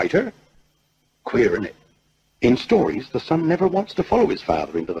didn't fight her? Queer, isn't it? In stories, the son never wants to follow his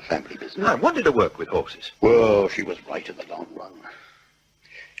father into the family business. I wanted to work with horses. Well, she was right in the long run.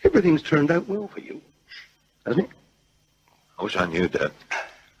 Everything's turned out well for you, hasn't it? I wish I knew, Dad.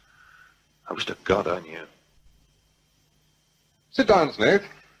 I wish to God I knew. Sit down, Snaith.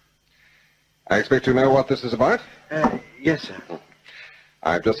 I expect you know what this is about? Yes, sir.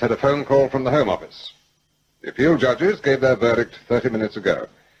 I've just had a phone call from the Home Office. The appeal judges gave their verdict 30 minutes ago.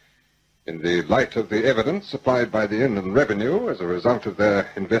 In the light of the evidence supplied by the Inland Revenue as a result of their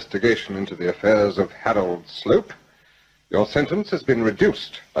investigation into the affairs of Harold Slope, your sentence has been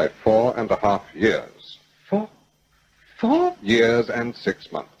reduced by 4.5 years. 4 years and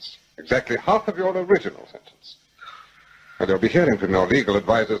 6 months. Exactly half of your original sentence. And you'll be hearing from your legal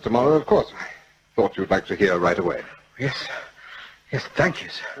advisors tomorrow, of course. I thought you'd like to hear right away. Yes, thank you,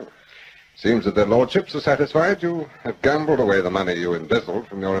 sir. Seems that their lordships are satisfied you have gambled away the money you embezzled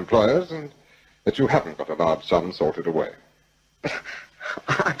from your employers and that you haven't got a large sum sorted away.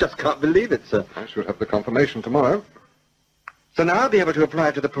 I just can't believe it, sir. I should have the confirmation tomorrow. So now I'll be able to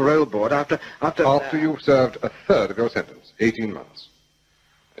apply to the parole board after you've served a third of your sentence, 18 months.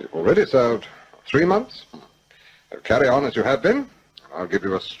 You've already served 3 months. Now carry on as you have been. I'll give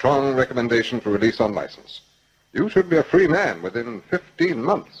you a strong recommendation for release on license. You should be a free man within 15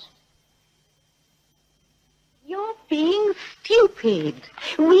 months. You're being stupid.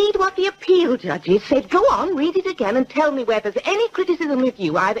 Read what the appeal judges said. Go on, read it again and tell me whether there's any criticism of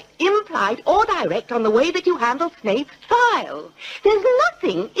you, either implied or direct, on the way that you handled Snape's trial. There's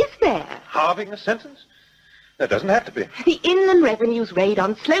nothing, is there? Halving a sentence? There doesn't have to be. The Inland Revenue's raid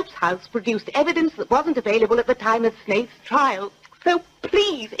on Slope's house produced evidence that wasn't available at the time of Snape's trial. So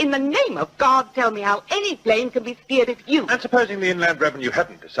please, in the name of God, tell me how any blame can be steered at you. And supposing the Inland Revenue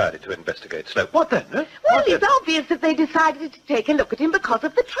hadn't decided to investigate Slope, what then? Huh? Well, it's obvious that they decided to take a look at him because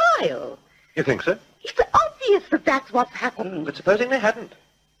of the trial. You think so? It's obvious that that's what's happened. But supposing they hadn't?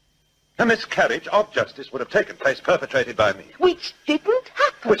 A miscarriage of justice would have taken place perpetrated by me. Which didn't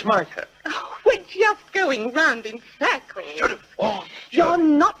happen. Which might have. Oh, we're just going round in circles. Should have warned you. You're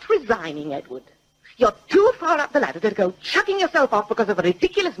not resigning, Edward. You're too far up the ladder to go chucking yourself off because of a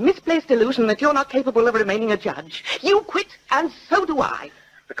ridiculous, misplaced delusion that you're not capable of remaining a judge. You quit, and so do I.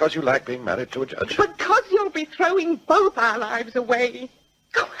 Because you like being married to a judge? Because you'll be throwing both our lives away.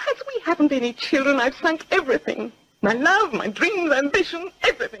 Oh, as we haven't any children, I've sunk everything. My love, my dreams, ambition,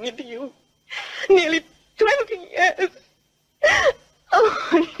 everything into you. Nearly 20 years.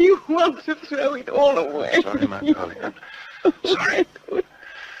 Oh, you want to throw it all away. Sorry, my darling. I'm sorry.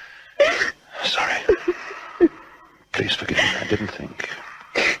 Sorry. Please forgive me. I didn't think.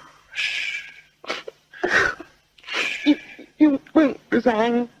 Shh. You won't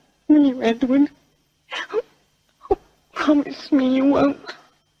resign, will you, Edward? Oh, promise me you won't.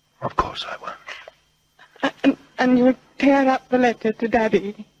 Of course I won't. And you'll tear up the letter to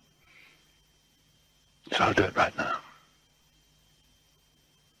Daddy. So I'll do it right now.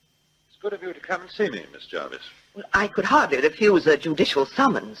 It's good of you to come and see me, Miss Jarvis. Well, I could hardly refuse a judicial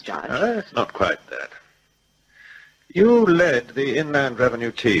summons, Judge. It's not quite that. You led the Inland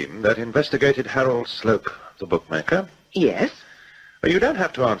Revenue team that investigated Harold Slope, the bookmaker. Yes? Well, you don't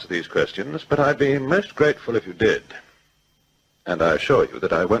have to answer these questions, but I'd be most grateful if you did. And I assure you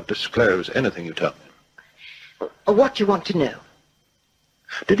that I won't disclose anything you tell me. What do you want to know?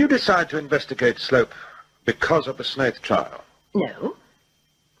 Did you decide to investigate Slope because of the Snaith trial? No.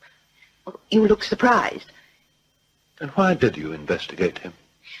 You look surprised. Then why did you investigate him?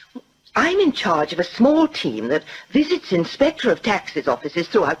 I'm in charge of a small team that visits Inspector of Taxes offices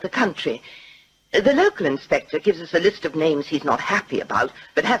throughout the country. The local inspector gives us a list of names he's not happy about,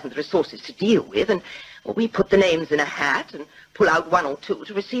 but hasn't the resources to deal with, and we put the names in a hat and pull out one or two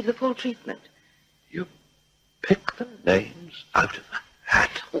to receive the full treatment. You pick the names out of a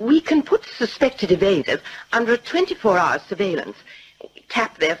hat? We can put suspected evaders under a 24-hour surveillance. We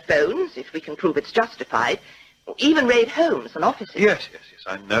tap their phones if we can prove it's justified. Even raid homes and offices. Yes.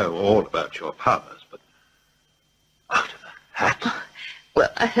 I know all about your powers, but out of a hat? Well,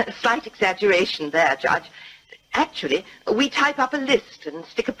 a slight exaggeration there, Judge. Actually, we type up a list and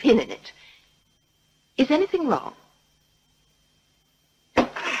stick a pin in it. Is anything wrong?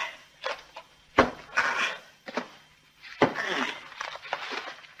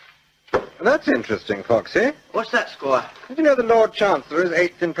 That's interesting, Foxy. What's that, Squire? Did you know the Lord Chancellor is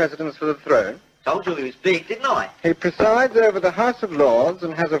eighth in precedence for the throne? Told you he was big, didn't I? He presides over the House of Lords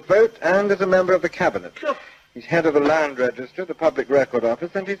and has a vote and is a member of the Cabinet. Sure. He's head of the Land Register, the Public Record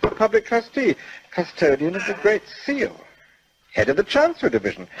Office, and he's the public trustee, custodian of the Great Seal, head of the Chancery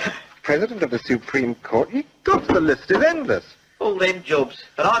Division, president of the Supreme Court. God, the list is endless. All them jobs,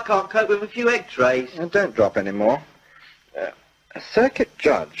 but I can't cope with a few egg trays. And don't drop any more. A circuit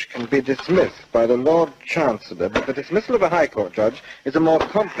judge can be dismissed by the Lord Chancellor, but the dismissal of a High Court judge is a more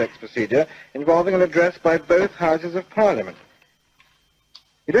complex procedure involving an address by both Houses of Parliament.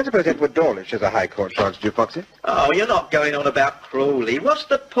 You don't suppose Edward Dawlish is a High Court judge, do you, Foxy? Oh, you're not going on about Crawley. What's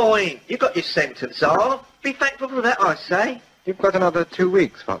the point? You got your sentence, I'll be thankful for that, I say. You've got another 2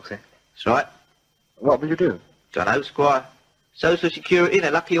 weeks, Foxy. That's right. What will you do? Dunno, Squire. Social Security and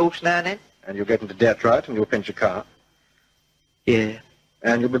a lucky horse now and then. And you'll get into debt, right, and you'll pinch a car. Yeah.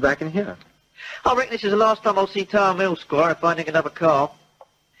 And you'll be back in here. I reckon this is the last time I'll see Tower Mill, Squire, finding another car.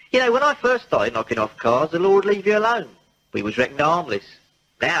 You know, when I first started knocking off cars, the law would leave you alone. We was reckoned harmless.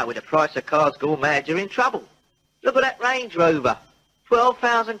 Now, with the price of cars gone mad, you're in trouble. Look at that Range Rover.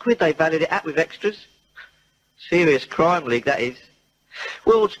 12,000 quid they valued it at with extras. Serious crime league, that is.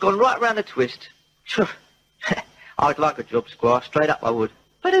 World's gone right round a twist. I'd like a job, Squire, straight up I would.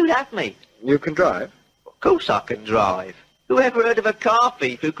 But who'd have me? You can drive? Of course I can drive. Who ever heard of a car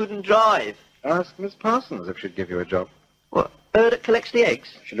thief who couldn't drive? Ask Miss Parsons if she'd give you a job. What, her that collects the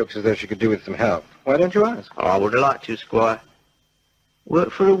eggs? She looks as though she could do with some help. Why don't you ask? Oh, I would have liked to, Squire.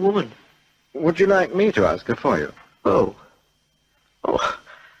 Work for a woman. Would you like me to ask her for you? Oh. Well,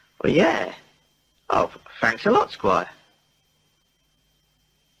 yeah. Oh, thanks a lot, Squire.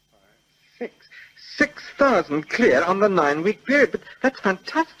 6,000 clear on the 9-week period. But that's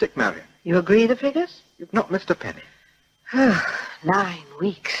fantastic, Marion. You agree the figures? You've not missed a penny. 9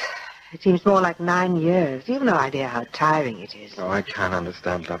 weeks. It seems more like 9 years. You've no idea how tiring it is. Oh, I can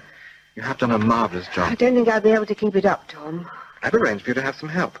understand that. You have done a marvellous I job. don't think I'll be able to keep it up, Tom. I've arranged for you to have some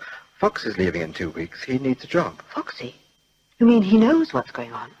help. Fox is leaving in 2 weeks. He needs a job. Foxy? You mean he knows what's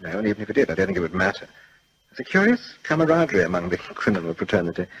going on? No, and even if he did, I don't think it would matter. There's a curious camaraderie among the criminal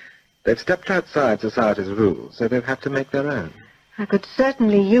fraternity. They've stepped outside society's rules, so they've had to make their own. I could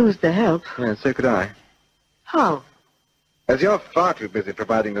certainly use the help. Yeah, so could I. How? As you're far too busy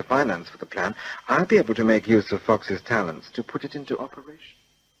providing the finance for the plan, I'll be able to make use of Fox's talents to put it into operation.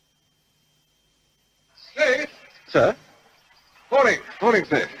 Snaith? Sir? Morning. Morning,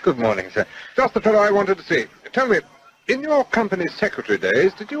 Snaith. Good morning, sir. Just the fellow I wanted to see. Tell me, in your company's secretary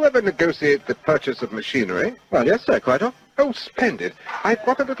days, did you ever negotiate the purchase of machinery? Well, yes, sir, quite often. Oh, splendid. I've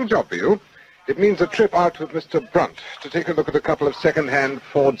got a little job for you. It means a trip out with Mr. Brunt to take a look at a couple of second-hand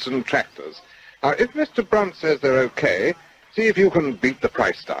Fordson tractors. Now, if Mr. Brunt says they're okay, see if you can beat the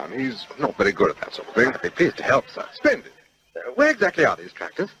price down. He's not very good at that sort of thing. I'd be pleased to help, sir. Splendid. Where exactly are these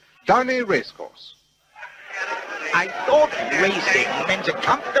tractors? Downey Racecourse. I thought racing meant a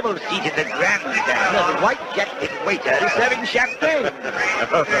comfortable seat in the grandstand with a white-jacketed waiter serving champagne.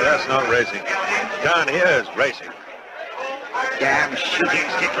 Oh, that's not racing. Down here is racing. Damn shooting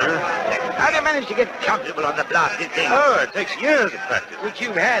stickler. How do you manage to get comfortable on the blasted thing? Oh, it takes years of practice. Which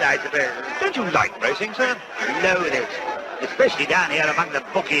you've had, I suppose. Don't you like racing, sir? Loathe it. Especially down here among the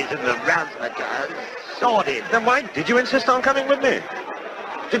bookies and the razzmatazz. Sordid. Then why did you insist on coming with me?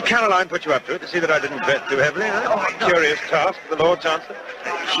 Did Caroline put you up to it to see that I didn't bet too heavily? Huh? Oh, no. Curious task for the Lord Chancellor.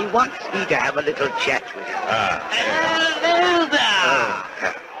 She wants me to have a little chat with her. Ah. Hello there.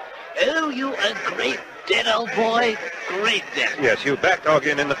 Oh, you a great dead old boy. Great dead. Yes, you backed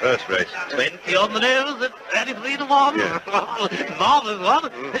Ogden in the first race. 20 on the nose at 33 to 1. Yeah. Marvelous one.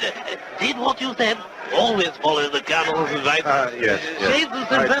 Did what you said. Always follow the camel's advice. Yes. Save the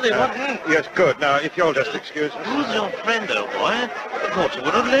sympathetic one. Yes, good. Now, if you'll just excuse us. Who's your friend, old boy? I thought you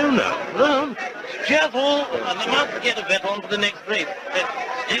were a loner. Well, cheerful, and you must get a bet on for the next race.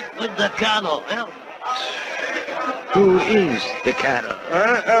 Stick with the colonel. Well, who is the colonel?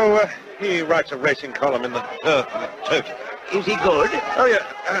 He writes a racing column in the Total. Is he good? Oh, yeah.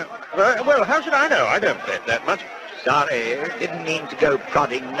 Well, how should I know? I don't bet that much. Sorry, didn't mean to go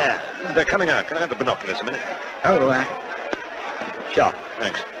prodding there. They're coming out. Can I have the binoculars a minute? Oh, sure.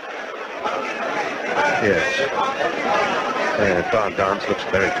 Thanks. Yes. Barn dance looks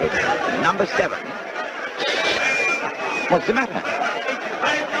very good. Number 7. What's the matter?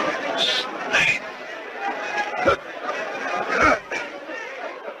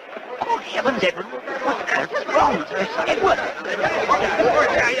 Oh, heavens, Edward. What's wrong? Edward! Do you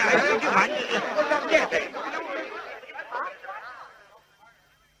mind? Yes.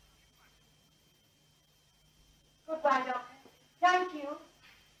 Goodbye, Doctor. Thank you.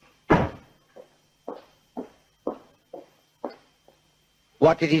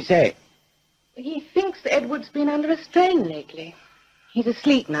 What did he say? He thinks Edward's been under a strain lately. He's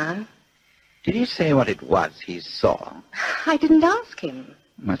asleep now. Did he say what it was he saw? I didn't ask him.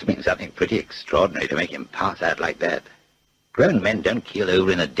 Must have been something pretty extraordinary to make him pass out like that. Grown men don't keel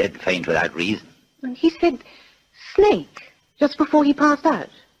over in a dead faint without reason. And he said snake just before he passed out.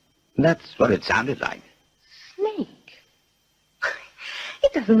 That's what it sounded like. Snake?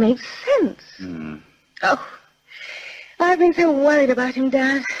 It doesn't make sense. Oh, I've been so worried about him,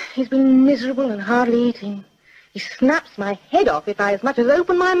 Dad. He's been miserable and hardly eating. He snaps my head off if I as much as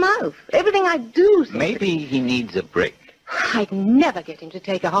open my mouth. Everything I do seems Maybe he needs a break. I'd never get him to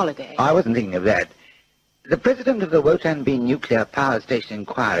take a holiday. I wasn't thinking of that. The president of the Wotan B Nuclear Power Station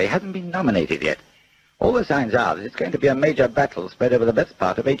Inquiry hasn't been nominated yet. All the signs are that it's going to be a major battle spread over the best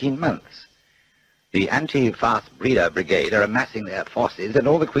part of 18 months. The anti-fast breeder brigade are amassing their forces, and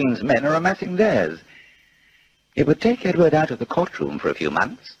all the Queen's men are amassing theirs. It would take Edward out of the courtroom for a few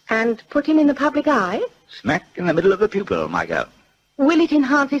months. And put him in the public eye? Smack in the middle of the pupil, my girl. Will it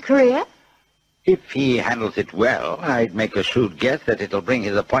enhance his career? If he handles it well, I'd make a shrewd guess that it'll bring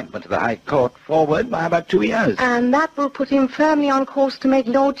his appointment to the High Court forward by about 2 years. And that will put him firmly on course to make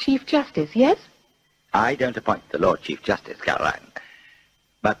Lord Chief Justice, yes? I don't appoint the Lord Chief Justice, Caroline.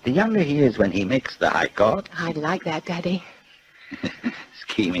 But the younger he is when he makes the High Court... I'd like that, Daddy.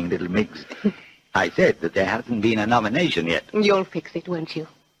 Scheming little Miggs. I said that there hasn't been a nomination yet. You'll fix it, won't you?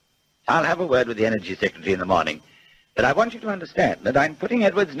 I'll have a word with the Energy Secretary in the morning. But I want you to understand that I'm putting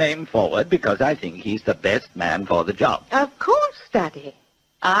Edward's name forward because I think he's the best man for the job. Of course, Daddy.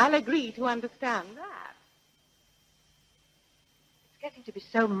 I'll agree to understand that. It's getting to be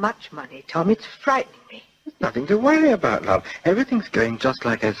so much money, Tom. It's frightening me. There's nothing to worry about, love. Everything's going just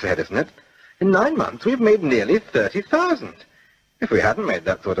like I said, isn't it? In 9 months, we've made nearly 30,000. If we hadn't made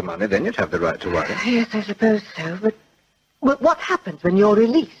that sort of money, then you'd have the right to worry. Yes, I suppose so, but what happens when you're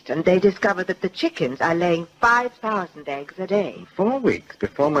released and they discover that the chickens are laying 5,000 eggs a day? 4 weeks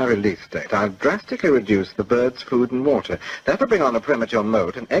before my release date, I'll drastically reduce the birds' food and water. That'll bring on a premature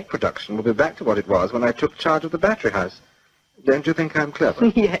moult, and egg production will be back to what it was when I took charge of the battery house. Don't you think I'm clever?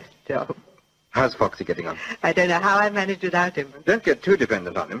 Yes, Tom. How's Foxy getting on? I don't know how I managed without him. Don't get too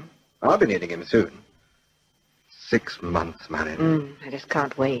dependent on him. I'll be needing him soon. 6 months, Marion. I just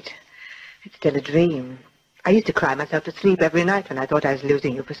can't wait. It's still a dream. I used to cry myself to sleep every night when I thought I was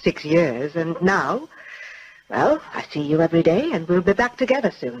losing you for 6 years, and now, well, I see you every day, and we'll be back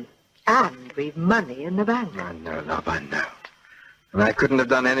together soon. And we've money in the bank. I know, love, I know. And I couldn't have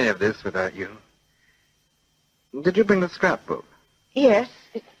done any of this without you. Did you bring the scrapbook? Yes.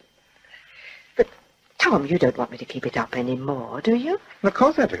 But, Tom, you don't want me to keep it up anymore, do you? Of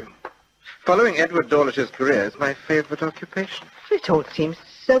course I do. Following Edward Dawlish's career is my favorite occupation. It all seems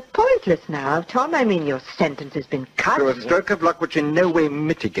so pointless now, Tom. I mean, your sentence has been cut. Through a stroke of luck which in no way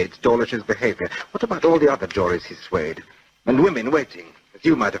mitigates Dawlish's behavior. What about all the other juries he's swayed? And women waiting, as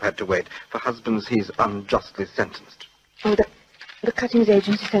you might have had to wait, for husbands he's unjustly sentenced. Oh, the cuttings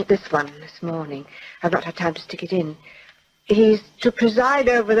agency sent this one this morning. I've not had time to stick it in. He's to preside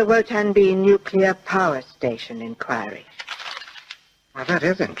over the Wotan B nuclear power station inquiry. Well, that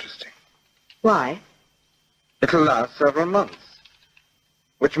is interesting. Why? It'll last several months,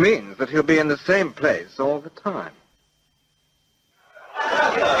 which means that he'll be in the same place all the time. No,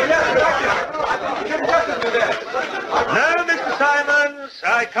 Mr. Simons,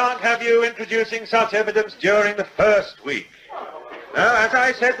 I can't have you introducing such evidence during the first week. Now, as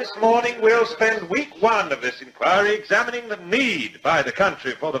I said this morning, we'll spend week 1 of this inquiry examining the need by the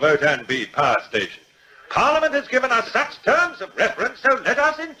country for the Wotan B power station. Parliament has given us such terms of reference, so let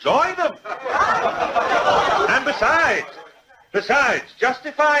us enjoy them. And besides,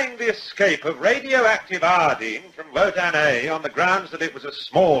 justifying the escape of radioactive iodine from Wotan A on the grounds that it was a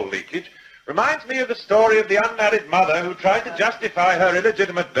small leakage reminds me of the story of the unmarried mother who tried to justify her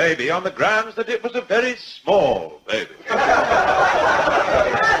illegitimate baby on the grounds that it was a very small baby.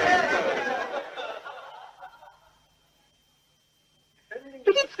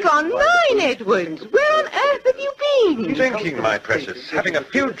 But it's gone 9, Edward. Where on earth have you been? Drinking, my precious. Having a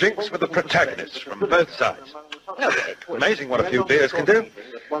few drinks with the protagonists from both sides. Amazing what a few beers can do.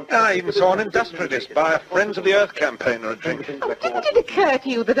 I even saw an industrialist buy a Friends of the Earth campaigner a drink. Oh, didn't it occur to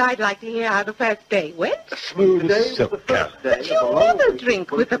you that I'd like to hear how the first day went? Smooth as silk, Carol. But you never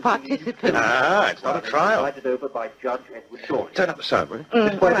drink with the participants. Ah, it's not a trial. Over by Judge Edward Short. Turn up the sound, will you?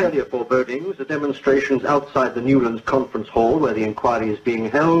 Despite earlier forebodings, the demonstrations outside the Newlands Conference Hall, where the inquiry is being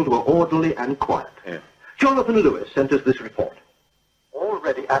held, were orderly and quiet. Yeah. Jonathan Lewis sent us this report.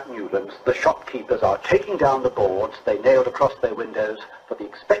 Already at Newlands, the shopkeepers are taking down the boards they nailed across their windows, for the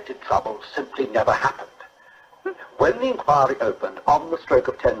expected trouble simply never happened. When the inquiry opened on the stroke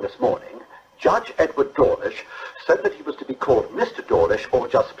of 10 this morning, Judge Edward Dawlish said that he was to be called Mr. Dawlish or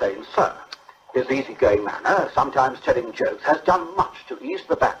just plain Sir. His easygoing manner, sometimes telling jokes, has done much to ease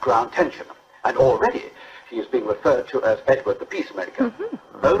the background tension, and already he is being referred to as Edward the Peacemaker.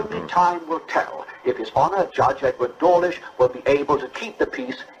 Only time will tell if His Honour Judge Edward Dawlish will be able to keep the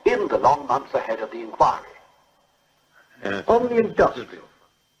peace in the long months ahead of the inquiry. On the industrial.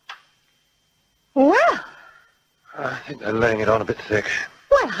 Well, I think they're laying it on a bit thick.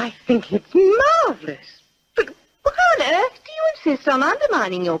 well, I think it's marvellous. But why on earth do you insist on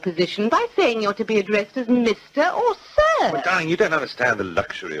undermining your position by saying you're to be addressed as Mr. or Sir? Well, darling, you don't understand the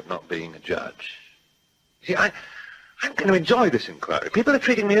luxury of not being a judge. See, I'm going to enjoy this inquiry. People are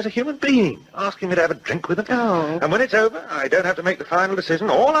treating me as a human being, asking me to have a drink with them. Oh. And when it's over, I don't have to make the final decision.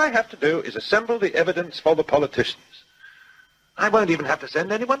 All I have to do is assemble the evidence for the politicians. I won't even have to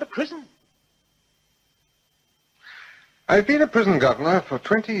send anyone to prison. I've been a prison governor for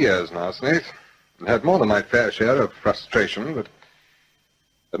 20 years now, Snaith, and had more than my fair share of frustration, but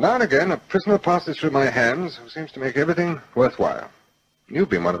But now and again, a prisoner passes through my hands who seems to make everything worthwhile. You've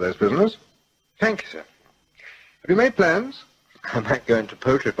been one of those prisoners. Thank you, sir. Have you made plans? I might go into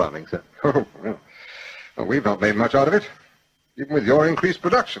poultry farming, sir. Oh, well, we've not made much out of it, even with your increased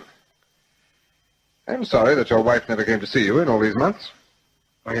production. I'm sorry that your wife never came to see you in all these months.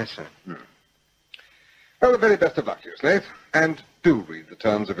 Oh, yes, sir. Well, the very best of luck to you, Snaith. And do read the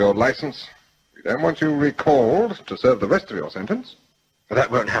terms of your license. We don't want you recalled to serve the rest of your sentence. Well, that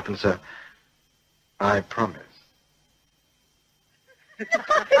won't happen, sir. I promise.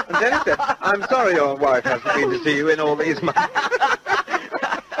 And then he said, I'm sorry your wife hasn't been to see you in all these months.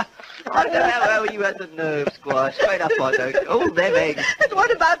 I don't know how you had the nerve, Squire. Straight up, I don't. All them eggs. And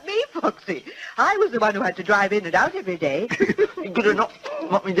what about me, Foxy? I was the one who had to drive in and out every day. You could have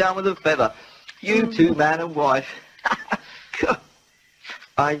knocked me down with a feather. You two, man and wife.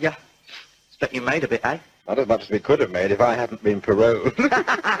 I expect you made a bit, eh? Not as much as we could have made if I hadn't been paroled.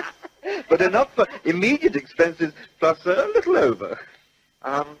 But enough for immediate expenses, plus a little over.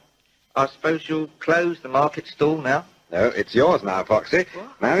 I suppose you'll close the market stall now? No, it's yours now, Foxy.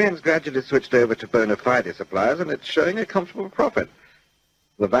 What? Marion's gradually switched over to bona fide suppliers, and it's showing a comfortable profit.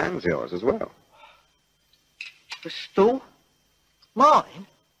 The van's yours as well. The stall? Mine?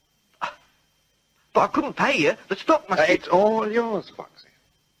 But I couldn't pay you. The stock must be... It's all yours, Foxy.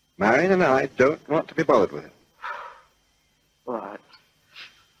 Marion and I don't want to be bothered with it. Right.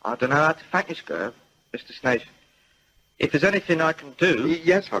 I don't know how to thank this girl, Mr. Snaith. If there's anything I can do...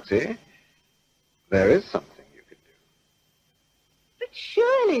 Yes, Foxy. There is something you can do. But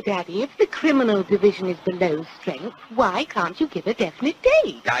surely, Daddy, if the criminal division is below strength, why can't you give a definite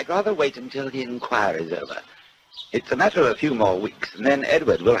date? I'd rather wait until the inquiry's over. It's a matter of a few more weeks, and then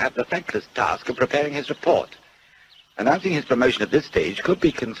Edward will have the thankless task of preparing his report. Announcing his promotion at this stage could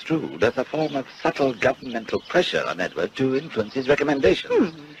be construed as a form of subtle governmental pressure on Edward to influence his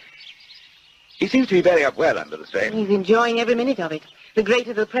recommendations. He seems to be bearing up well under the strain. He's enjoying every minute of it. The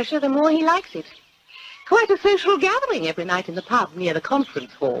greater the pressure, the more he likes it. Quite a social gathering every night in the pub near the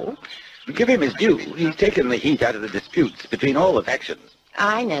conference hall. To give him his due, he's taken the heat out of the disputes between all the factions.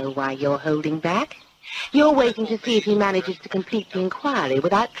 I know why you're holding back. You're waiting to see if he manages to complete the inquiry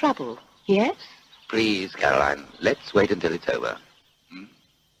without trouble, yes? Please, Caroline, let's wait until it's over.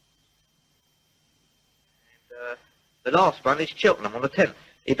 The last one is Cheltenham on the 10th.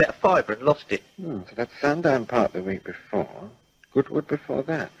 He bet a fiver and lost it. So that's Sandown Park the week before. Goodwood before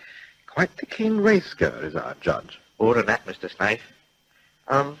that. Quite the keen race-goer is our judge. More than that, Mr. Snaith.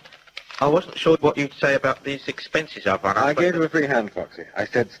 I wasn't sure what you'd say about these expenses I've run up. I gave him a free hand, Foxy. I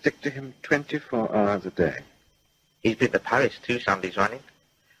said stick to him 24 hours a day. He's been to Paris 2 Sundays running.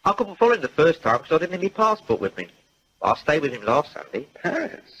 I couldn't follow him the first time because I didn't have my passport with me. I stayed with him last Sunday.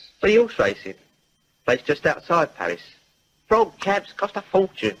 Paris? For the horse racing. Place just outside Paris. Frog cabs cost a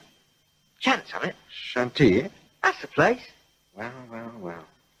fortune. Chance on it. Chantilly? That's the place. Well.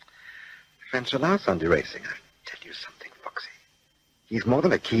 French allow Sunday racing. I tell you something, Foxy. He's more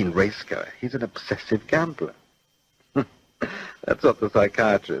than a keen racegoer. He's an obsessive gambler. That's what the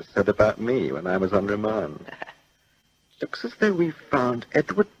psychiatrist said about me when I was on remand. Looks as though we've found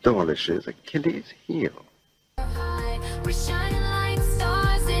Edward Dawlish's Achilles heel. We're shining like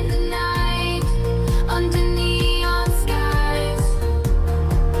stars in the night, under neon skies.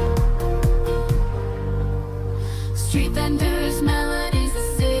 Street vendors, melodies,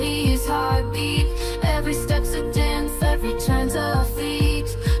 the city's heartbeat. Every step's a dance, every turn's a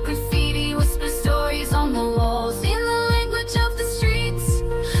feat. Graffiti whispers stories on the walls. In the language of the streets,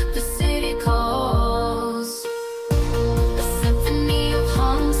 the city calls. A symphony of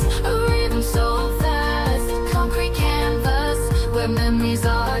hunks, a rhythm so fast. Concrete canvas, where memories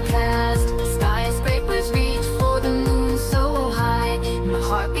are cast. Skyscrapers reach for the moon so high. In the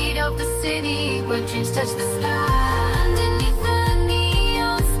heartbeat of the city, where dreams touch the sky. Underneath the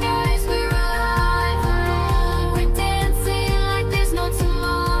neon skies, we're alive. We're dancing like there's no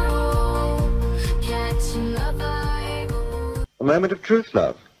tomorrow. Catching a vibe. A moment of truth,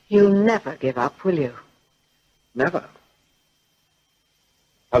 love. You'll never give up, will you? Never.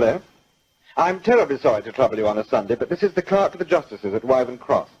 Hello? I'm terribly sorry to trouble you on a Sunday, but this is the clerk to the justices at Wyvern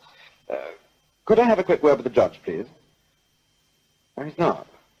Cross. Could I have a quick word with the judge, please? Oh, he's not.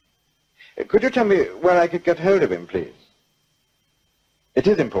 Could you tell me where I could get hold of him, please? It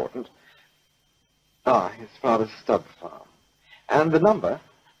is important. His father's stud farm. And the number?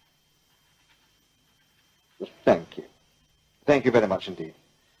 Thank you. Thank you very much indeed.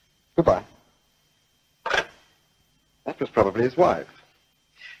 Goodbye. That was probably his wife.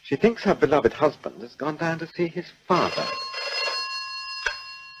 She thinks her beloved husband has gone down to see his father.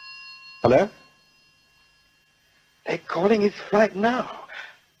 Hello? They're calling his flight now.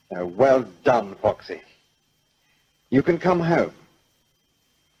 Well done, Foxy. You can come home.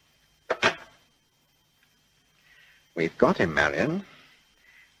 We've got him, Marion.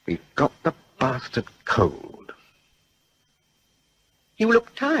 We've got the bastard cold. You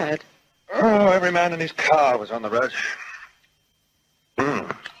look tired. Oh, every man in his car was on the road.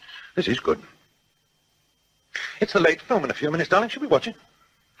 This is good. It's the late film in a few minutes, darling. Should we watch it?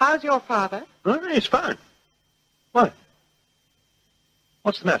 How's your father? He's fine. Why?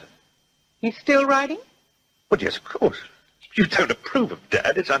 What's the matter? He's still riding? Well, yes, of course. You don't approve of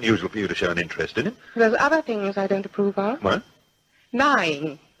Dad. It's unusual for you to show an interest in him. There's other things I don't approve of. What?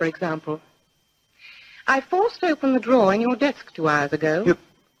 Lying, for example. I forced open the drawer in your desk 2 hours ago.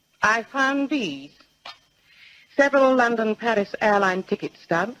 I found these. Several London-Paris airline ticket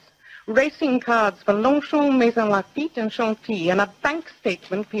stubs, racing cards for Longchamp, Maison Lafitte, and Chantilly, and a bank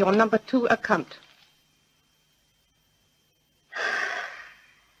statement for your number 2 account.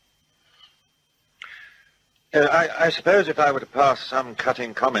 I suppose if I were to pass some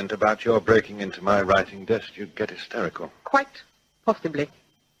cutting comment about your breaking into my writing desk, you'd get hysterical. Quite possibly.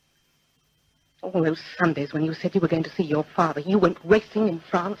 All those Sundays when you said you were going to see your father, you went racing in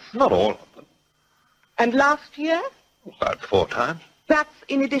France. Not all of them. And last year? About 4 times. That's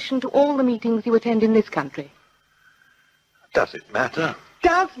in addition to all the meetings you attend in this country. Does it matter?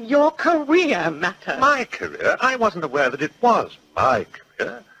 Does your career matter? My career? I wasn't aware that it was my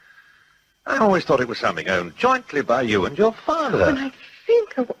career. I always thought it was something owned jointly by you and your father. When I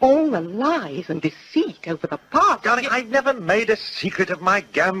think of all the lies and deceit over the past... Darling, I've never made a secret of my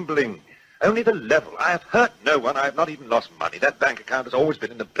gambling. Only the level. I have hurt no one. I have not even lost money. That bank account has always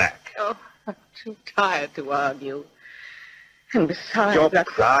been in the black. Oh, I'm too tired to argue. And besides... Your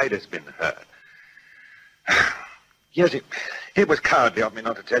pride has been hurt. Yes, it was cowardly of me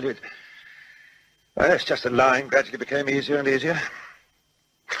not to tell you. It's just that lying gradually became easier and easier.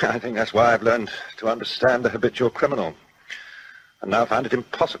 I think that's why I've learned to understand the habitual criminal, and now find it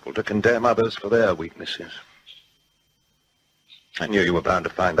impossible to condemn others for their weaknesses. I knew you were bound to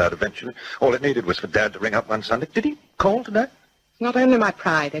find out eventually. All it needed was for Dad to ring up one Sunday. Did he call today? It's not only my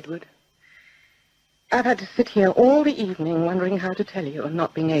pride, Edward. I've had to sit here all the evening wondering how to tell you and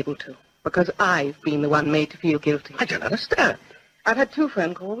not being able to, because I've been the one made to feel guilty. I don't understand. I've had 2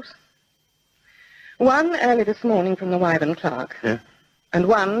 phone calls. One early this morning from the Wyvern clerk. Yeah? And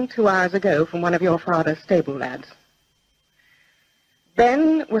one 2 hours ago from one of your father's stable lads.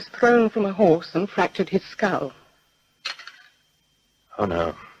 Ben was thrown from a horse and fractured his skull. Oh,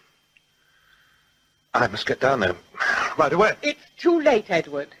 no. I must get down there right away. It's too late,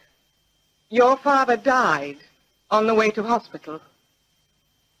 Edward. Your father died on the way to hospital.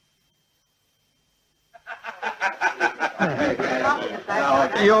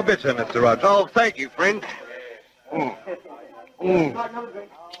 You're bitter, Mr. Rogers. Oh, thank you, friend.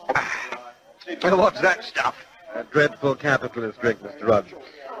 What's that stuff? A dreadful capitalist drink, Mr. Rogers.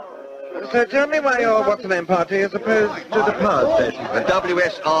 So tell me why your what's-the-name party is opposed to the power station. The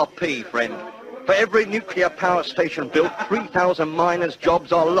WSRP, friend. For every nuclear power station built, 3,000 miners'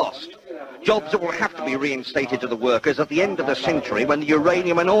 jobs are lost. Jobs that will have to be reinstated to the workers at the end of the century when the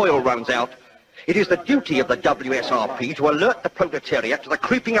uranium and oil runs out. It is the duty of the WSRP to alert the proletariat to the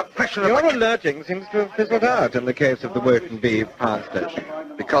creeping oppression of Your alerting seems to have fizzled out in the case of the Woking Bee power station.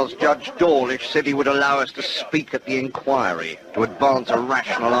 Because Judge Dawlish said he would allow us to speak at the inquiry, to advance a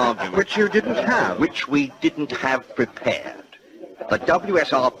rational argument. Which you didn't have. Which we didn't have prepared. The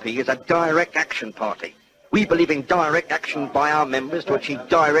WSRP is a direct action party. We believe in direct action by our members to achieve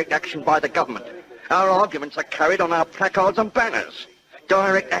direct action by the government. Our arguments are carried on our placards and banners.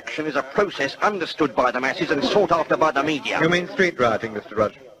 Direct action is a process understood by the masses and sought after by the media. You mean street rioting, Mr.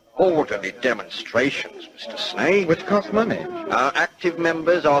 Rogers? Orderly demonstrations, Mr. Snape. Which cost money. Our active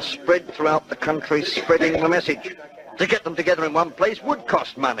members are spread throughout the country spreading the message. To get them together in one place would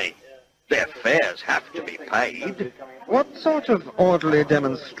cost money. Their fares have to be paid. What sort of orderly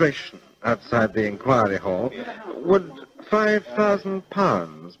demonstration outside the inquiry hall would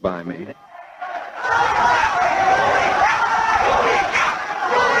 £5,000 buy me?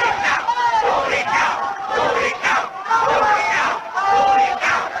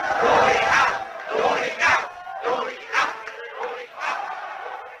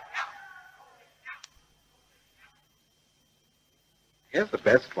 Here's the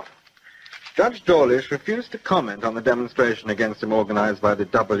best one. Judge Dawlish refused to comment on the demonstration against him organized by the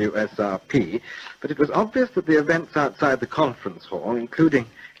WSRP, but it was obvious that the events outside the conference hall, including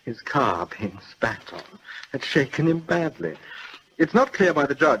his car being spat on, had shaken him badly. It's not clear why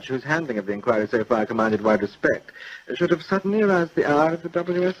the judge, whose handling of the inquiry so far commanded wide respect, should have suddenly aroused the ire of the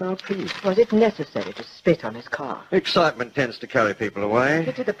WSRP. Was it necessary to spit on his car? Excitement tends to carry people away.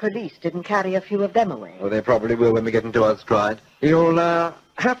 Pity the police didn't carry a few of them away. Oh, they probably will when we get into our stride. You'll,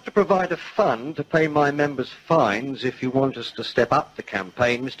 have to provide a fund to pay my members' fines if you want us to step up the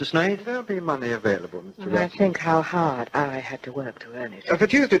campaign, Mr. Snaith. There'll be money available, Mr. I think how hard I had to work to earn it. For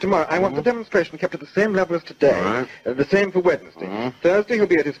Tuesday, tomorrow, I want the demonstration kept at the same level as today. All right. The same for Wednesday. Thursday, he'll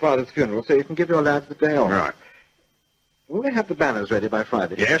be at his father's funeral, so you can give your lads the day off. Right. Will they have the banners ready by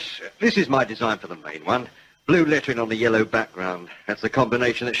Friday? Yes. This is my design for the main one. Blue lettering on the yellow background. That's the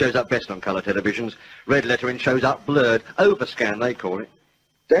combination that shows up best on colour televisions. Red lettering shows up blurred. Overscan, they call it.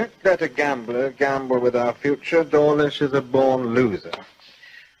 Don't let a gambler gamble with our future. Dawlish is a born loser.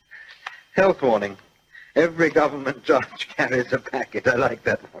 Health warning. Every government judge carries a packet. I like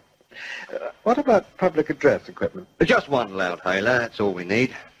that one. What about public address equipment? Just one loudhailer. That's all we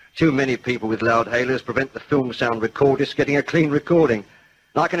need. Too many people with loudhailers prevent the film sound recordist getting a clean recording.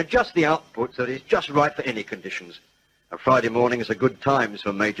 And I can adjust the output so that it's just right for any conditions. A Friday morning is a good time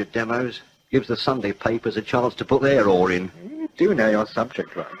for major demos. Gives the Sunday papers a chance to put their oar in. You do know your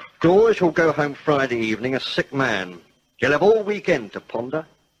subject, right? George will go home Friday evening a sick man. He'll have all weekend to ponder,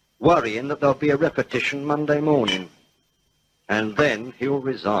 worrying that there'll be a repetition Monday morning. And then he'll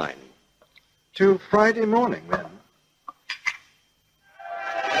resign. To Friday morning, then?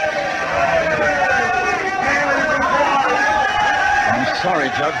 I'm sorry,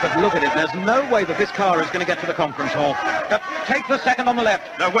 Judge, but look at it. There's no way that this car is going to get to the conference hall. Take the second on the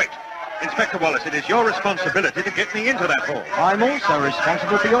left. No, wait. Inspector Wallace, it is your responsibility to get me into that hall. I'm also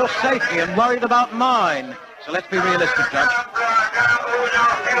responsible for your safety and worried about mine. So let's be realistic, Judge.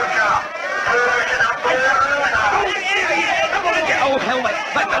 Oh, hell,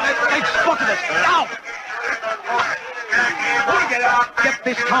 they've spotted us. Ow! Get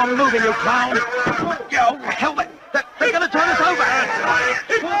this car moving, you clown. Oh, hell, they're going to turn us over.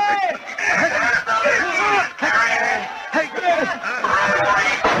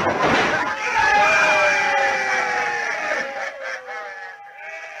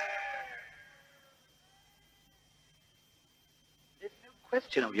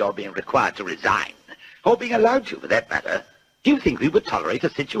 Question of your being required to resign, or being allowed to, for that matter. Do you think we would tolerate a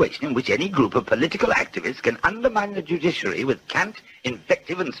situation in which any group of political activists can undermine the judiciary with cant,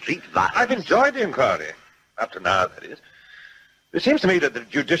 invective, and street violence? I've enjoyed the inquiry. Up to now, that is. It seems to me that the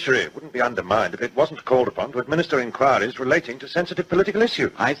judiciary wouldn't be undermined if it wasn't called upon to administer inquiries relating to sensitive political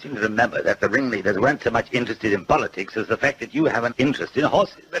issues. I seem to remember that the ringleaders weren't so much interested in politics as the fact that you have an interest in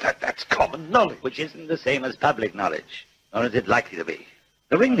horses. That's common knowledge. Which isn't the same as public knowledge, nor is it likely to be.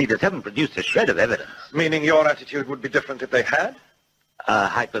 The ringleaders haven't produced a shred of evidence. Meaning your attitude would be different if they had? A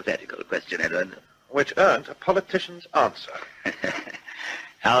hypothetical question, Edward. Which earned a politician's answer.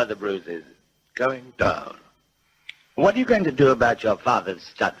 How are the bruises? Going down. What are you going to do about your father's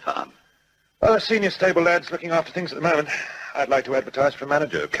stud farm? Well, a senior stable lad's looking after things at the moment. I'd like to advertise for a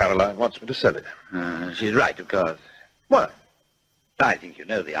manager. Caroline wants me to sell it. She's right, of course. Why? I think you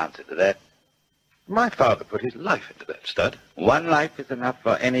know the answer to that. My father put his life into that stud. One life is enough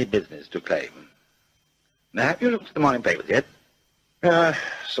for any business to claim. Now, have you looked at the morning papers yet? Yeah, I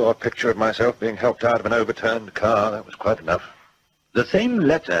saw a picture of myself being helped out of an overturned car. That was quite enough. The same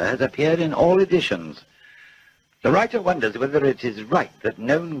letter has appeared in all editions. The writer wonders whether it is right that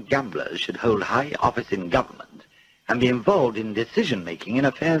known gamblers should hold high office in government and be involved in decision-making in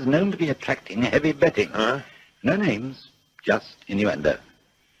affairs known to be attracting heavy betting. Huh? No names, just innuendo.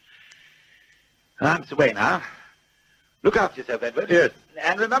 I'm away now. Look after yourself, Edward. Yes.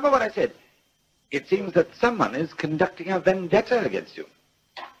 And remember what I said. It seems that someone is conducting a vendetta against you.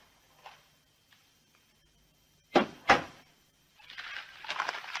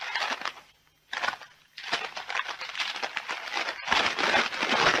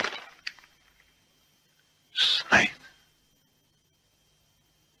 Snaith.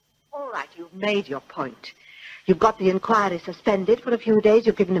 All right, you've made your point. You've got the inquiry suspended for a few days,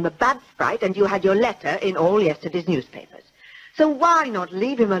 you've given him a bad fright, and you had your letter in all yesterday's newspapers. So why not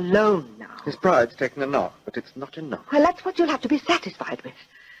leave him alone now? His pride's taken a knock, but it's not enough. Well, that's what you'll have to be satisfied with.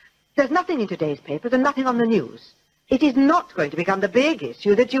 There's nothing in today's papers and nothing on the news. It is not going to become the big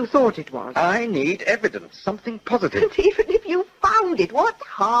issue that you thought it was. I need evidence, something positive. And even if you found it, what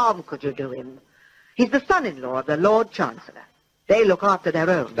harm could you do him? He's the son-in-law of the Lord Chancellor. They look after their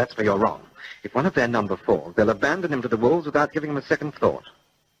own. That's where you're wrong. If one of their number falls, they'll abandon him to the wolves without giving him a second thought.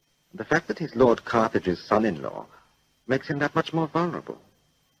 The fact that he's Lord Carthage's son-in-law makes him that much more vulnerable.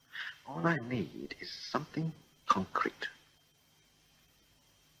 All I need is something concrete.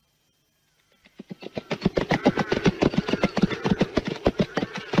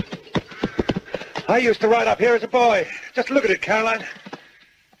 I used to ride up here as a boy. Just look at it, Caroline.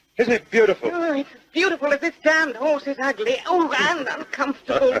 Isn't it beautiful? Oh, it's as beautiful as this damned horse is ugly. Oh, and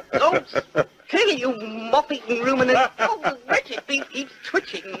uncomfortable. Oh, still, you mopping ruminant. Oh, wretched beast keeps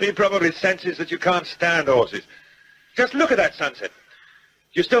twitching. He probably senses that you can't stand horses. Just look at that sunset.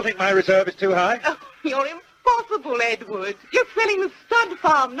 Do you still think my reserve is too high? Oh, you're impossible, Edward. You're selling the stud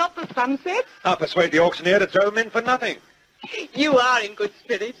farm, not the sunsets. I'll persuade the auctioneer to throw them in for nothing. You are in good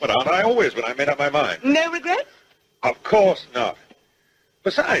spirits. But aren't I always when I made up my mind? No regrets? Of course not.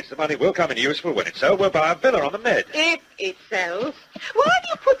 Besides, the money will come in useful when it's sold. We'll buy a villa on the Med. If it sells. Why do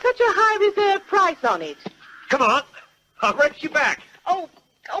you put such a high reserve price on it? Come on. I'll wrench you back. Oh,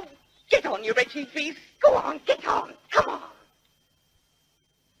 get on, you wretched beast. Go on, get on. Come on.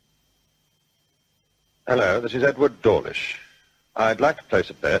 Hello, this is Edward Dawlish. I'd like to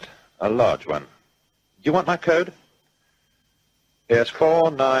place a bet, a large one. Do you want my code? Yes,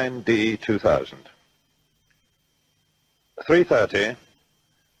 49D2000. 3:30.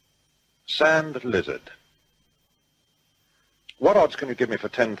 Sand Lizard. What odds can you give me for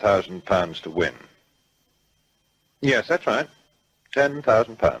 £10,000 to win? Yes, that's right.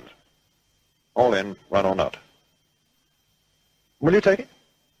 £10,000. All in, run or not. Will you take it?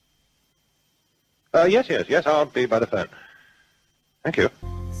 Yes, I'll be by the phone. Thank you.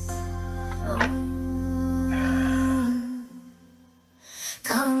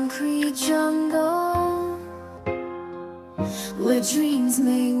 Concrete jungle where dreams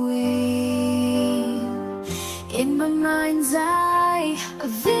may wane. In my mind's eye, a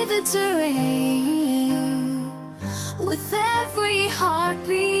vivid terrain. With every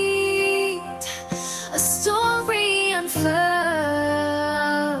heartbeat, a story unfurls.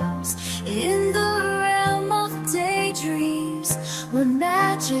 In the realm of daydreams, where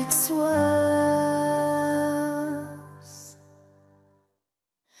magic swirls.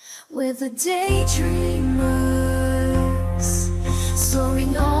 Where the daydreamers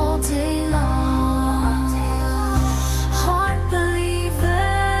soaring all day long, heart believers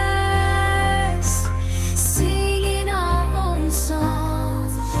singing our own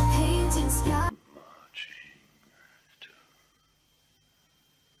songs, painting sky.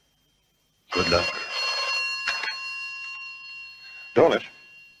 Good luck. Dawlish.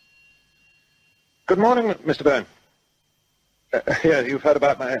 Good morning, Mr. Byrne. Yes, you've heard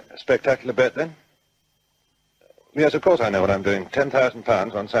about my spectacular bet, then? Yes, of course I know what I'm doing.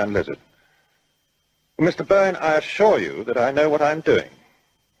 £10,000 on Sand Lizard. Mr. Byrne, I assure you that I know what I'm doing.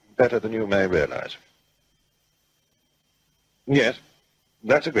 Better than you may realize. Yes,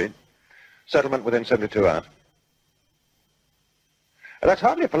 that's agreed. Settlement within 72 hours. That's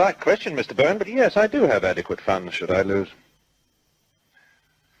hardly a polite question, Mr. Byrne, but yes, I do have adequate funds should I lose.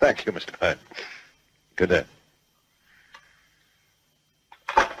 Thank you, Mr. Byrne. Good day.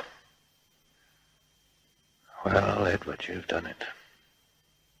 Well, Edward, you've done it.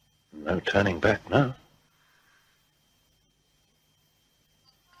 No turning back now.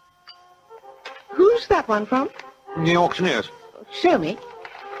 Who's that one from? The auctioneers. Show me.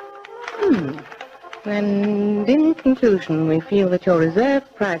 And in conclusion, we feel that your reserve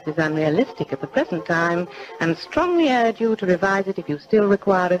price is unrealistic at the present time and strongly urge you to revise it if you still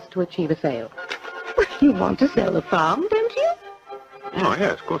require us to achieve a sale. You want to sell the farm, don't you? Oh,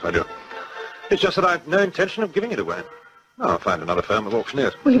 yes, of course I do. It's just that I've no intention of giving it away. I'll find another firm of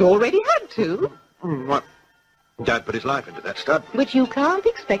auctioneers. Well, you've already had two. What? Dad put his life into that stud. Which you can't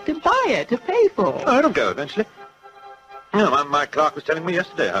expect a buyer to pay for. Oh, it'll go eventually. Yeah, my clerk was telling me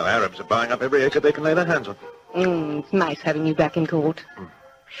yesterday how Arabs are buying up every acre they can lay their hands on. It's nice having you back in court.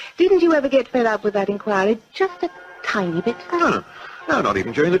 Didn't you ever get fed up with that inquiry just a tiny bit? No, not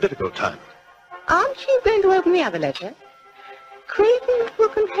even during the difficult time. Aren't you going to open the other letter?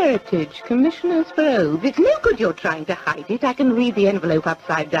 Cravensbrook and Heritage, Commissioners for Oaths. It's no good you're trying to hide it. I can read the envelope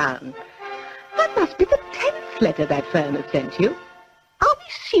upside down. That must be the 10th letter that firm has sent you. Are we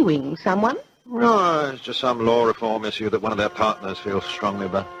suing someone? No, it's just some law reform issue that one of their partners feels strongly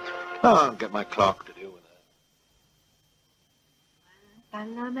about. I'll get my clerk to deal with it.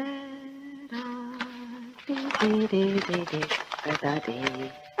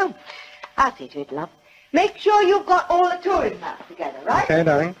 Oh, I'll see to it, love. Make sure you've got all the touring maps together, right? Okay,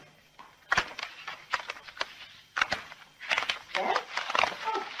 darling. Yes?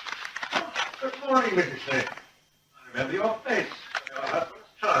 Good morning, Mrs. Smith. I remember your face. Your husband's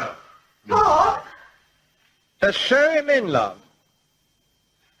child. Todd? Show him in, love.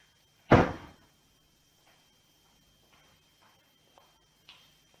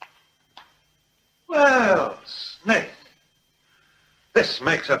 Well, Smith, this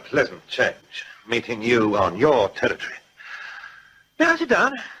makes a pleasant change, meeting you on your territory. Now, sit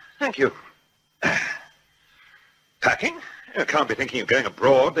down. Thank you. Packing? You can't be thinking of going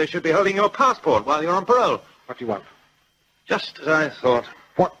abroad. They should be holding your passport while you're on parole. What do you want? Just as I thought.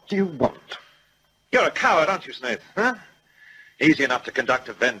 What do you want? You're a coward, aren't you, Snaith? Huh? Easy enough to conduct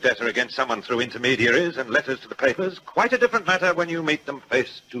a vendetta against someone through intermediaries and letters to the papers. Quite a different matter when you meet them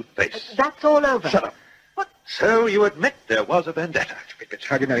face to face. That's all over. Shut up. What? So you admit there was a vendetta?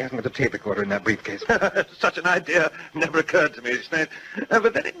 How do you know he hasn't got a tape recorder in that briefcase? Such an idea never occurred to me, Snaith.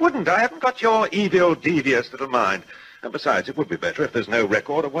 But then it wouldn't. I haven't got your evil, devious little mind. And besides, it would be better if there's no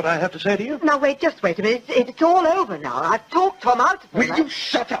record of what I have to say to you. Now, just wait a minute. It's all over now. I've talked Tom out of it. Will you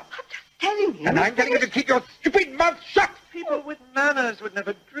shut up? I'm just telling you. And I'm telling you to keep your stupid mouth shut! People with manners would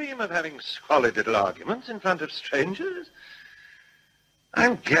never dream of having squalid little arguments in front of strangers.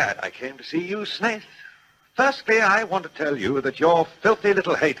 I'm glad I came to see you, Snaith. Firstly, I want to tell you that your filthy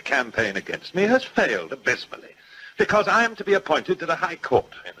little hate campaign against me has failed abysmally, because I am to be appointed to the High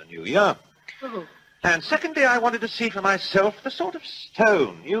Court in the new year. Oh. And secondly, I wanted to see for myself the sort of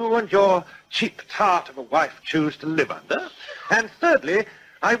stone you and your cheap tart of a wife choose to live under. And thirdly,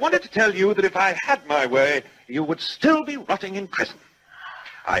 I wanted to tell you that if I had my way, you would still be rotting in prison.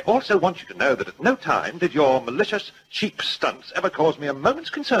 I also want you to know that at no time did your malicious, cheap stunts ever cause me a moment's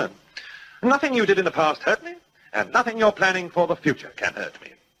concern. Nothing you did in the past hurt me, and nothing you're planning for the future can hurt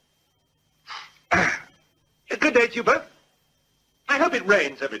me. Good day to you both. I hope it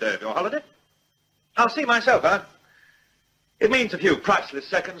rains every day of your holiday. I'll see myself, huh? It means a few priceless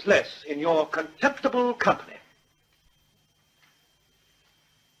seconds less in your contemptible company.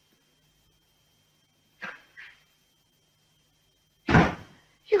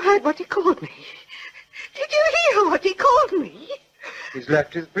 You heard what he called me. Did you hear what he called me? He's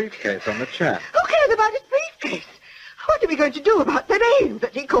left his briefcase on the chair. Who cares about his briefcase? What are we going to do about the name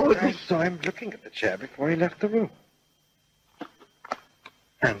that he called I me? saw him looking at the chair before he left the room.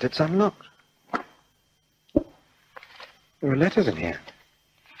 And it's unlocked. There are letters in here.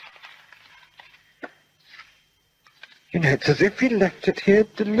 You know, it's as if he left it here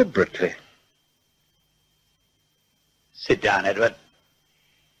deliberately. Sit down, Edward.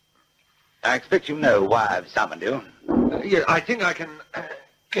 I expect you know why I've summoned you. Yeah, I think I can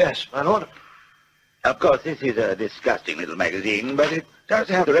guess, my lord. Of course, this is a disgusting little magazine, but it does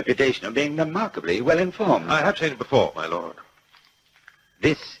have the reputation of being remarkably well-informed. I have seen it before, my lord.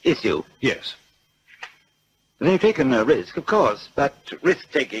 This issue? Yes. They've taken a risk, of course, but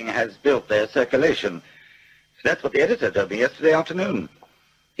risk-taking has built their circulation. That's what the editor told me yesterday afternoon.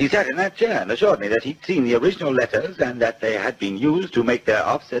 He sat in that chair and assured me that he'd seen the original letters and that they had been used to make their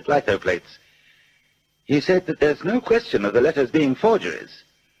offset lithoplates. He said that there's no question of the letters being forgeries.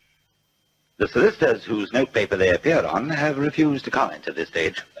 The solicitors whose notepaper they appear on have refused to comment at this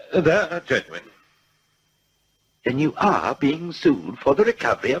stage. They're genuine. Then you are being sued for the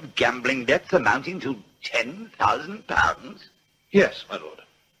recovery of gambling debts amounting to £10,000? Yes, my lord.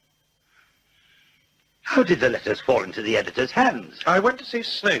 How did the letters fall into the editor's hands? I went to see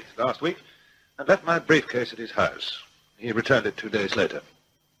Snaith last week and left my briefcase at his house. He returned it 2 days later.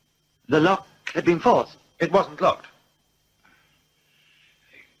 The lock had been forced. It wasn't locked.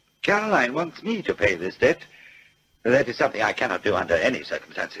 Caroline wants me to pay this debt. That is something I cannot do under any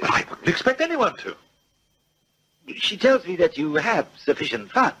circumstances. I wouldn't expect anyone to. She tells me that you have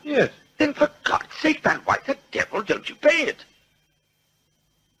sufficient funds. Yes. Then for God's sake, man, why the devil don't you pay it?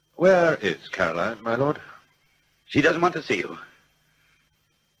 Where is Caroline, my lord? She doesn't want to see you.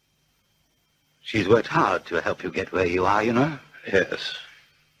 She's worked hard to help you get where you are, you know. Yes.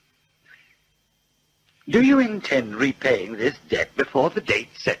 Do you intend repaying this debt before the date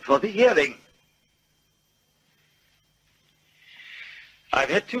set for the hearing? I've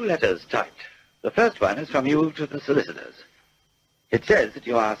had 2 letters typed. The first one is from you to the solicitors. It says that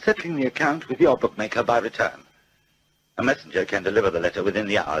you are settling the account with your bookmaker by return. A messenger can deliver the letter within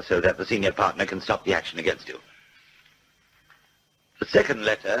the hour so that the senior partner can stop the action against you. The second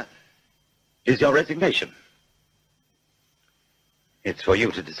letter is your resignation. It's for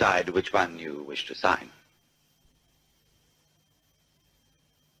you to decide which one you wish to sign.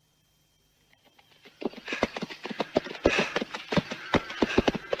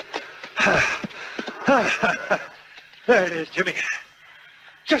 There it is, Jimmy.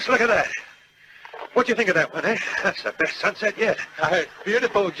 Just look at that. What do you think of that one, eh? That's the best sunset yet.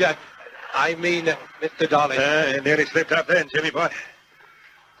 Beautiful, Jack. I mean, Mr. Darling. You nearly slipped up then, Jimmy boy.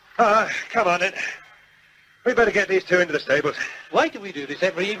 Come on then. We better get these 2 into the stables. Why do we do this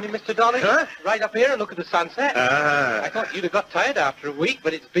every evening, Mr. Darling? Huh? Right up here and look at the sunset. I thought you'd have got tired after a week,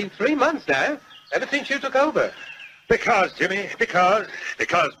 but it's been 3 months now, ever since you took over. Because, Jimmy, because.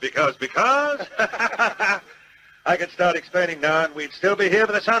 I could start explaining now and we'd still be here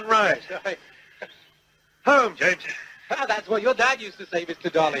for the sunrise. Home, James. Ah, that's what your dad used to say,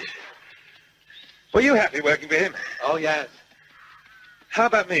 Mr. Dawlish. Were you happy working for him? Oh, yes. How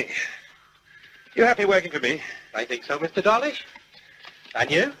about me? You happy working for me? I think so, Mr. Dawlish. And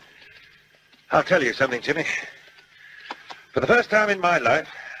you? I'll tell you something, Jimmy. For the first time in my life,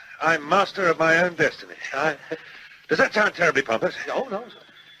 I'm master of my own destiny. Does that sound terribly pompous? Oh, no, sir.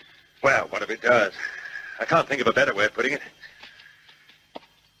 Well, what if it does? I can't think of a better way of putting it.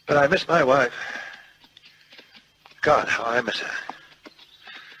 But I miss my wife. God, how I miss her.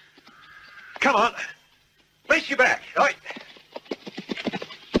 Come on. Place your back. Right.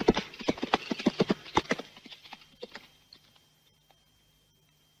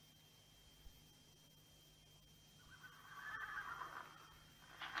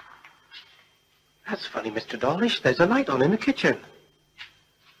 That's funny, Mr. Dawlish. There's a light on in the kitchen.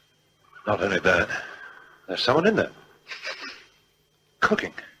 Not only that, there's someone in there.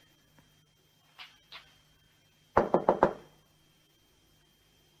 Cooking.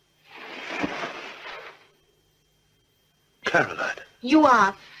 Caroline. You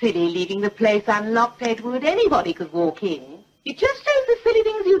are silly leaving the place unlocked, Edward. Anybody could walk in. It just shows the silly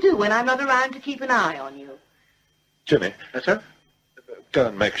things you do when I'm not around to keep an eye on you. Jimmy. Yes, sir? Go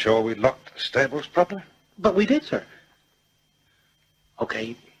and make sure we locked the stables properly. But we did, sir.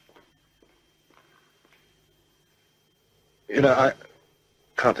 Okay. You know, I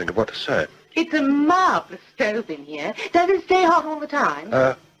can't think of what to say. It's a marvelous stove in here. Does it stay hot all the time?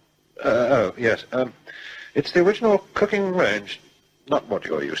 Oh, yes. It's the original cooking range, not what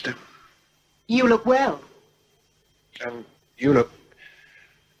you're used to. You look well. And you look,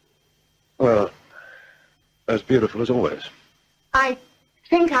 well, as beautiful as always. I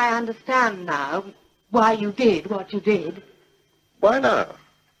think I understand now why you did what you did. Why now?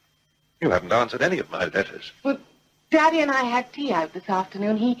 You haven't answered any of my letters. Well, Daddy and I had tea out this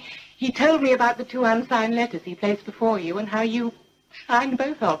afternoon. He told me about the 2 unsigned letters he placed before you and how you signed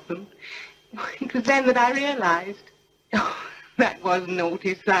both of them. It was then that I realized. Oh, that was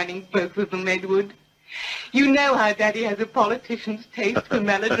naughty, signing both of them, Edward. You know how Daddy has a politician's taste for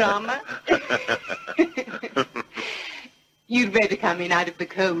melodrama. You'd better come in out of the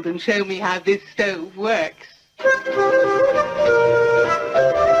cold and show me how this stove works.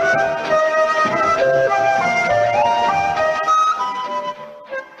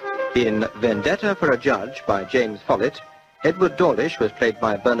 In Vendetta for a Judge by James Follett, Edward Dawlish was played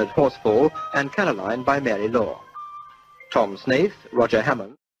by Bernard Horsfall and Caroline by Mary Law. Tom Snaith, Roger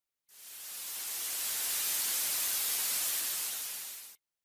Hammond.